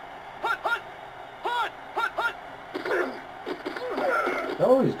 Hut. Hut. Hut. Hut. Hut. Hut.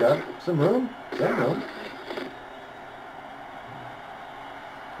 Oh, he's got some room. Some room.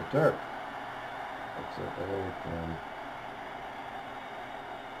 The Turk. That's a old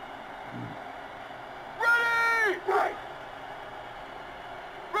Ready!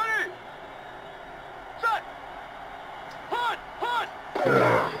 Ready! Set! Hut! Hut!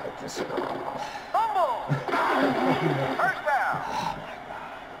 Fumble! First down!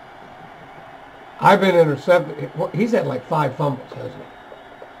 I've been intercepted. He's had like 5 fumbles, hasn't he?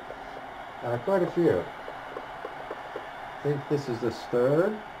 quite a few. I think this is his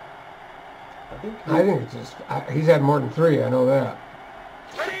third. I think it's just, he's had more than 3, I know that.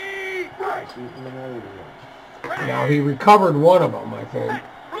 Ready! Now, he recovered one of them, I think.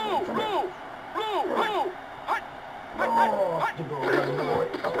 Blue! Blue! Blue! Blue! Hut! Hut! Hut!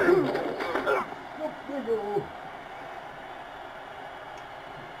 Hut!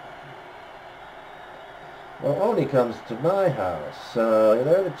 Well, Oni comes to my house, so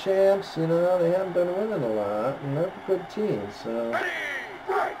they're the champs, you know, they haven't been winning a lot, and they're a good team, so...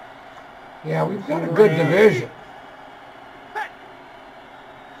 Yeah, we've got a good division.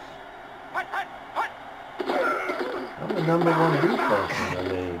 I'm the number 1 defense in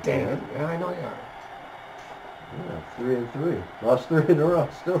the league. Damn it. man. Yeah, I know you are. Yeah, 3-3. Lost 3 in a row.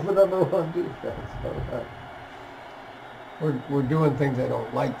 Still the number 1 defense. All right. We're doing things I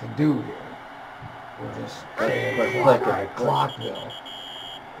don't like to do here. We're just saying Clockville.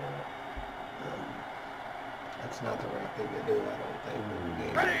 That's not the right thing to do, I don't think, in a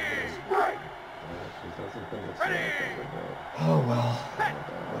game like this. She doesn't think it's the right thing to do. Oh, well.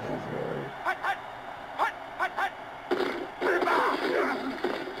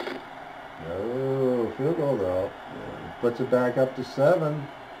 No, field goal though. Puts it back up to 7.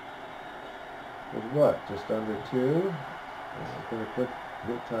 With what? Just under 2? Gonna quick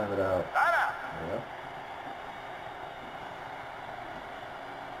time it out. Yeah.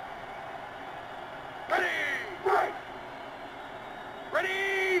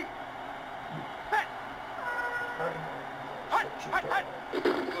 Ready! Set! Hut! Hut! Hut!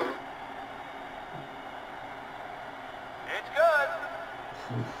 It's good!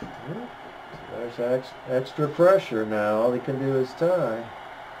 There's extra pressure now. All he can do is tie.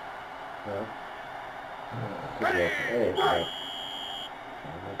 No. Good luck. Hey, right.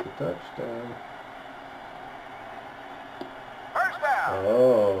 Make the touchdown. First down!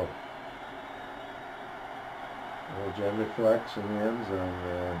 Oh. Oh, gently flex in the end zone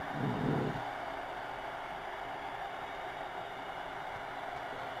there.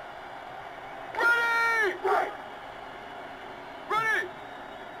 Ready! Ready!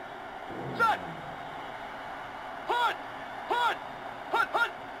 Set! Hut!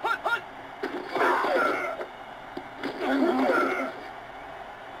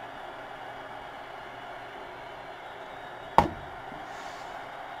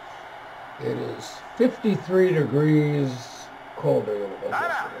 53 degrees colder than it was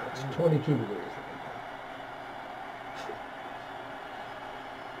yesterday. It's 22 degrees.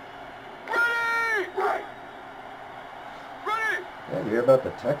 Yeah, you hear about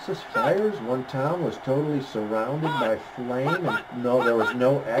the Texas fires? One town was totally surrounded by flame, and there was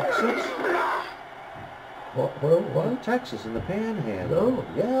no exits. What? Texas, in the Panhandle. No.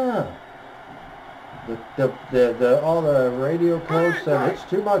 Yeah. All the radio codes said it's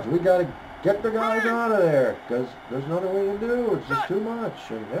too much. We got to get the guys out of there because there's nothing we can do. It's just too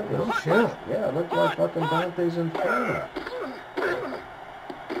much. And it was, Oh shit. Yeah, it looked like fucking Dante's Inferno.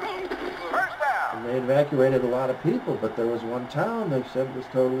 And they evacuated a lot of people, but there was one town they said was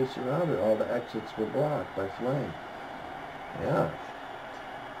totally surrounded. All the exits were blocked by flame. Yeah.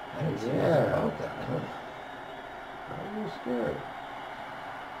 I didn't see anything about that. Huh? That was scary.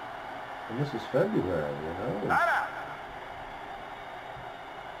 And this is February, you know.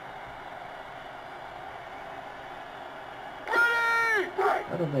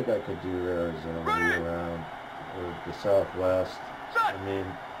 I don't think I could do Arizona year-round or the Southwest. I mean,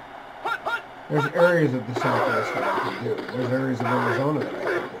 there's areas of the Southwest that I could do. There's areas of Arizona that I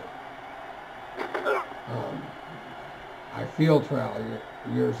could do. I field trial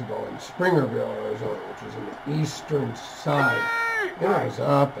years ago in Springerville, Arizona, which is on the eastern side. And I was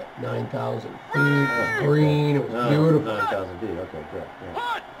up at 9,000 feet. It was green. It was beautiful. 9,000 feet. Okay, good.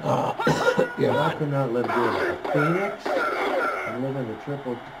 Yeah. Yeah. I could not live good. Phoenix. I live in the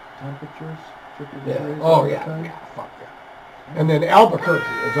triple temperatures. Triple degrees. Oh yeah. Fuck yeah. And then Albuquerque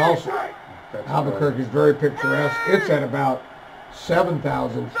is also. Albuquerque is very picturesque. It's at about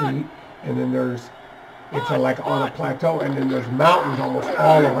 7,000 feet, and then it's like on a plateau, and then there's mountains almost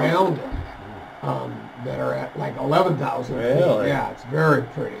all around it that are at like 11,000 feet. Really? Yeah, it's very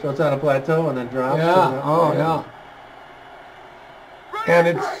pretty. So it's on a plateau and then drops. Yeah. Oh yeah. And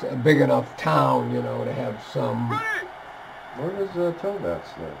it's a big enough town, you know, to have some. Where does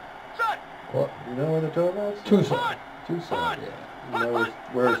Tovats live? What? You know where the Tovats live? Tucson. Tucson. Yeah. You know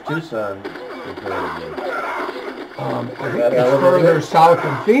where's Tucson comparatively? I think it's further south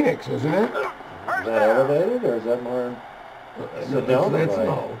than Phoenix, isn't it? Is that elevated or is that more Sedona? It's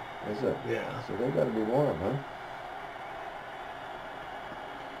low. Is it? Yeah. So they got to be warm, huh?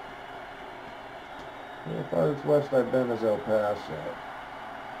 The farthest west I've been is El Paso.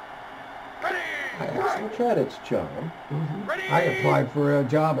 Which had its charm. I applied for a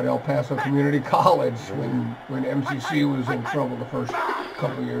job at El Paso Community College when MCC was in trouble the first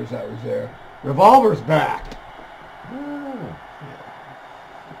couple of years I was there. Revolver's back. Ah.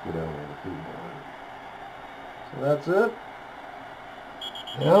 Get over the people. So that's it?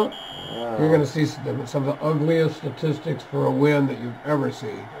 Yeah. Wow. You're going to see some of the ugliest statistics for a win that you've ever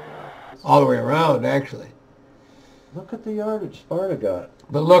seen. All the way around, actually. Look at the yardage Sparta got.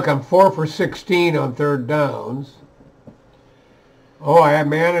 But look, I'm 4 for 16 on third downs. Oh, I have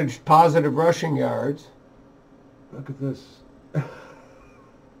managed positive rushing yards. Look at this.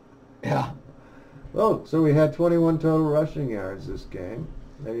 Yeah. Oh, so we had 21 total rushing yards this game.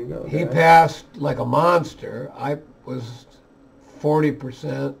 There you go. He passed like a monster. I was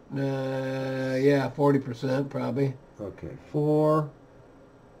 40%. Yeah, 40% probably. Okay, 4.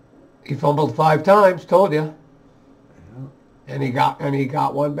 He fumbled 5 times, told you. Yeah. And he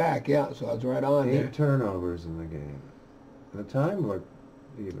got one back, yeah, so I was right on 8 there. turnovers in the game. The time looked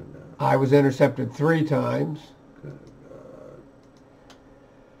even now. I was intercepted 3 times. Good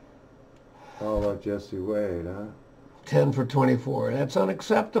God. All like Jesse Wade, huh? 10 for 24. That's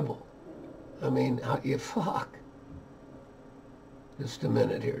unacceptable. I mean, fuck. Just a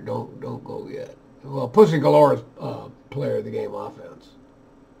minute here. Don't go yet. Well, Pussy Galore is player of the game offense.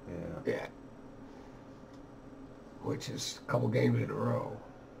 Yeah. Yeah. Which is a couple games in a row.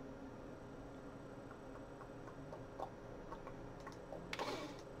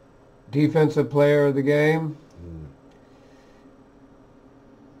 Defensive player of the game.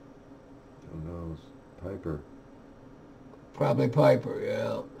 Who knows? Piper. Probably Piper,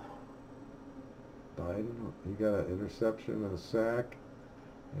 yeah. Biden. He got an interception and a sack.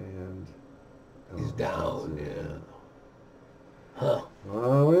 And He's down, yeah. Huh.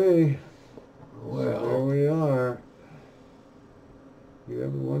 Well, Well, there we are. You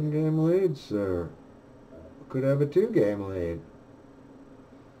have a 1-game lead, sir. Could have a 2-game lead.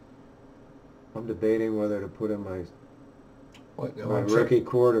 I'm debating whether to put in my rookie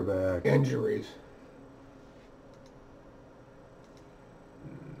quarterback. Injuries.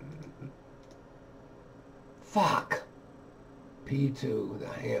 Fuck. P2, the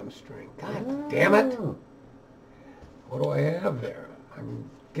hamstring. God damn it. What do I have there? I'm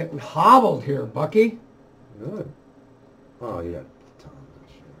getting hobbled here, Bucky. Good. Oh, yeah. Tons of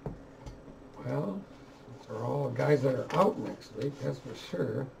shit. Well, for all the guys that are out next week, that's for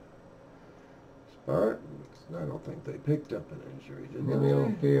sure. Spartans, I don't think they picked up an injury, did they?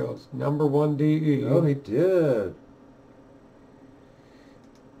 Emil Fields, number 1 DE. Oh, he did.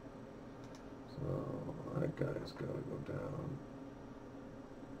 So that guy's got to go down.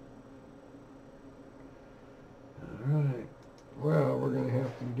 All right. Well, we're going to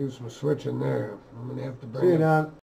have to do some switching there. I'm going to have to bring See you, it. Don.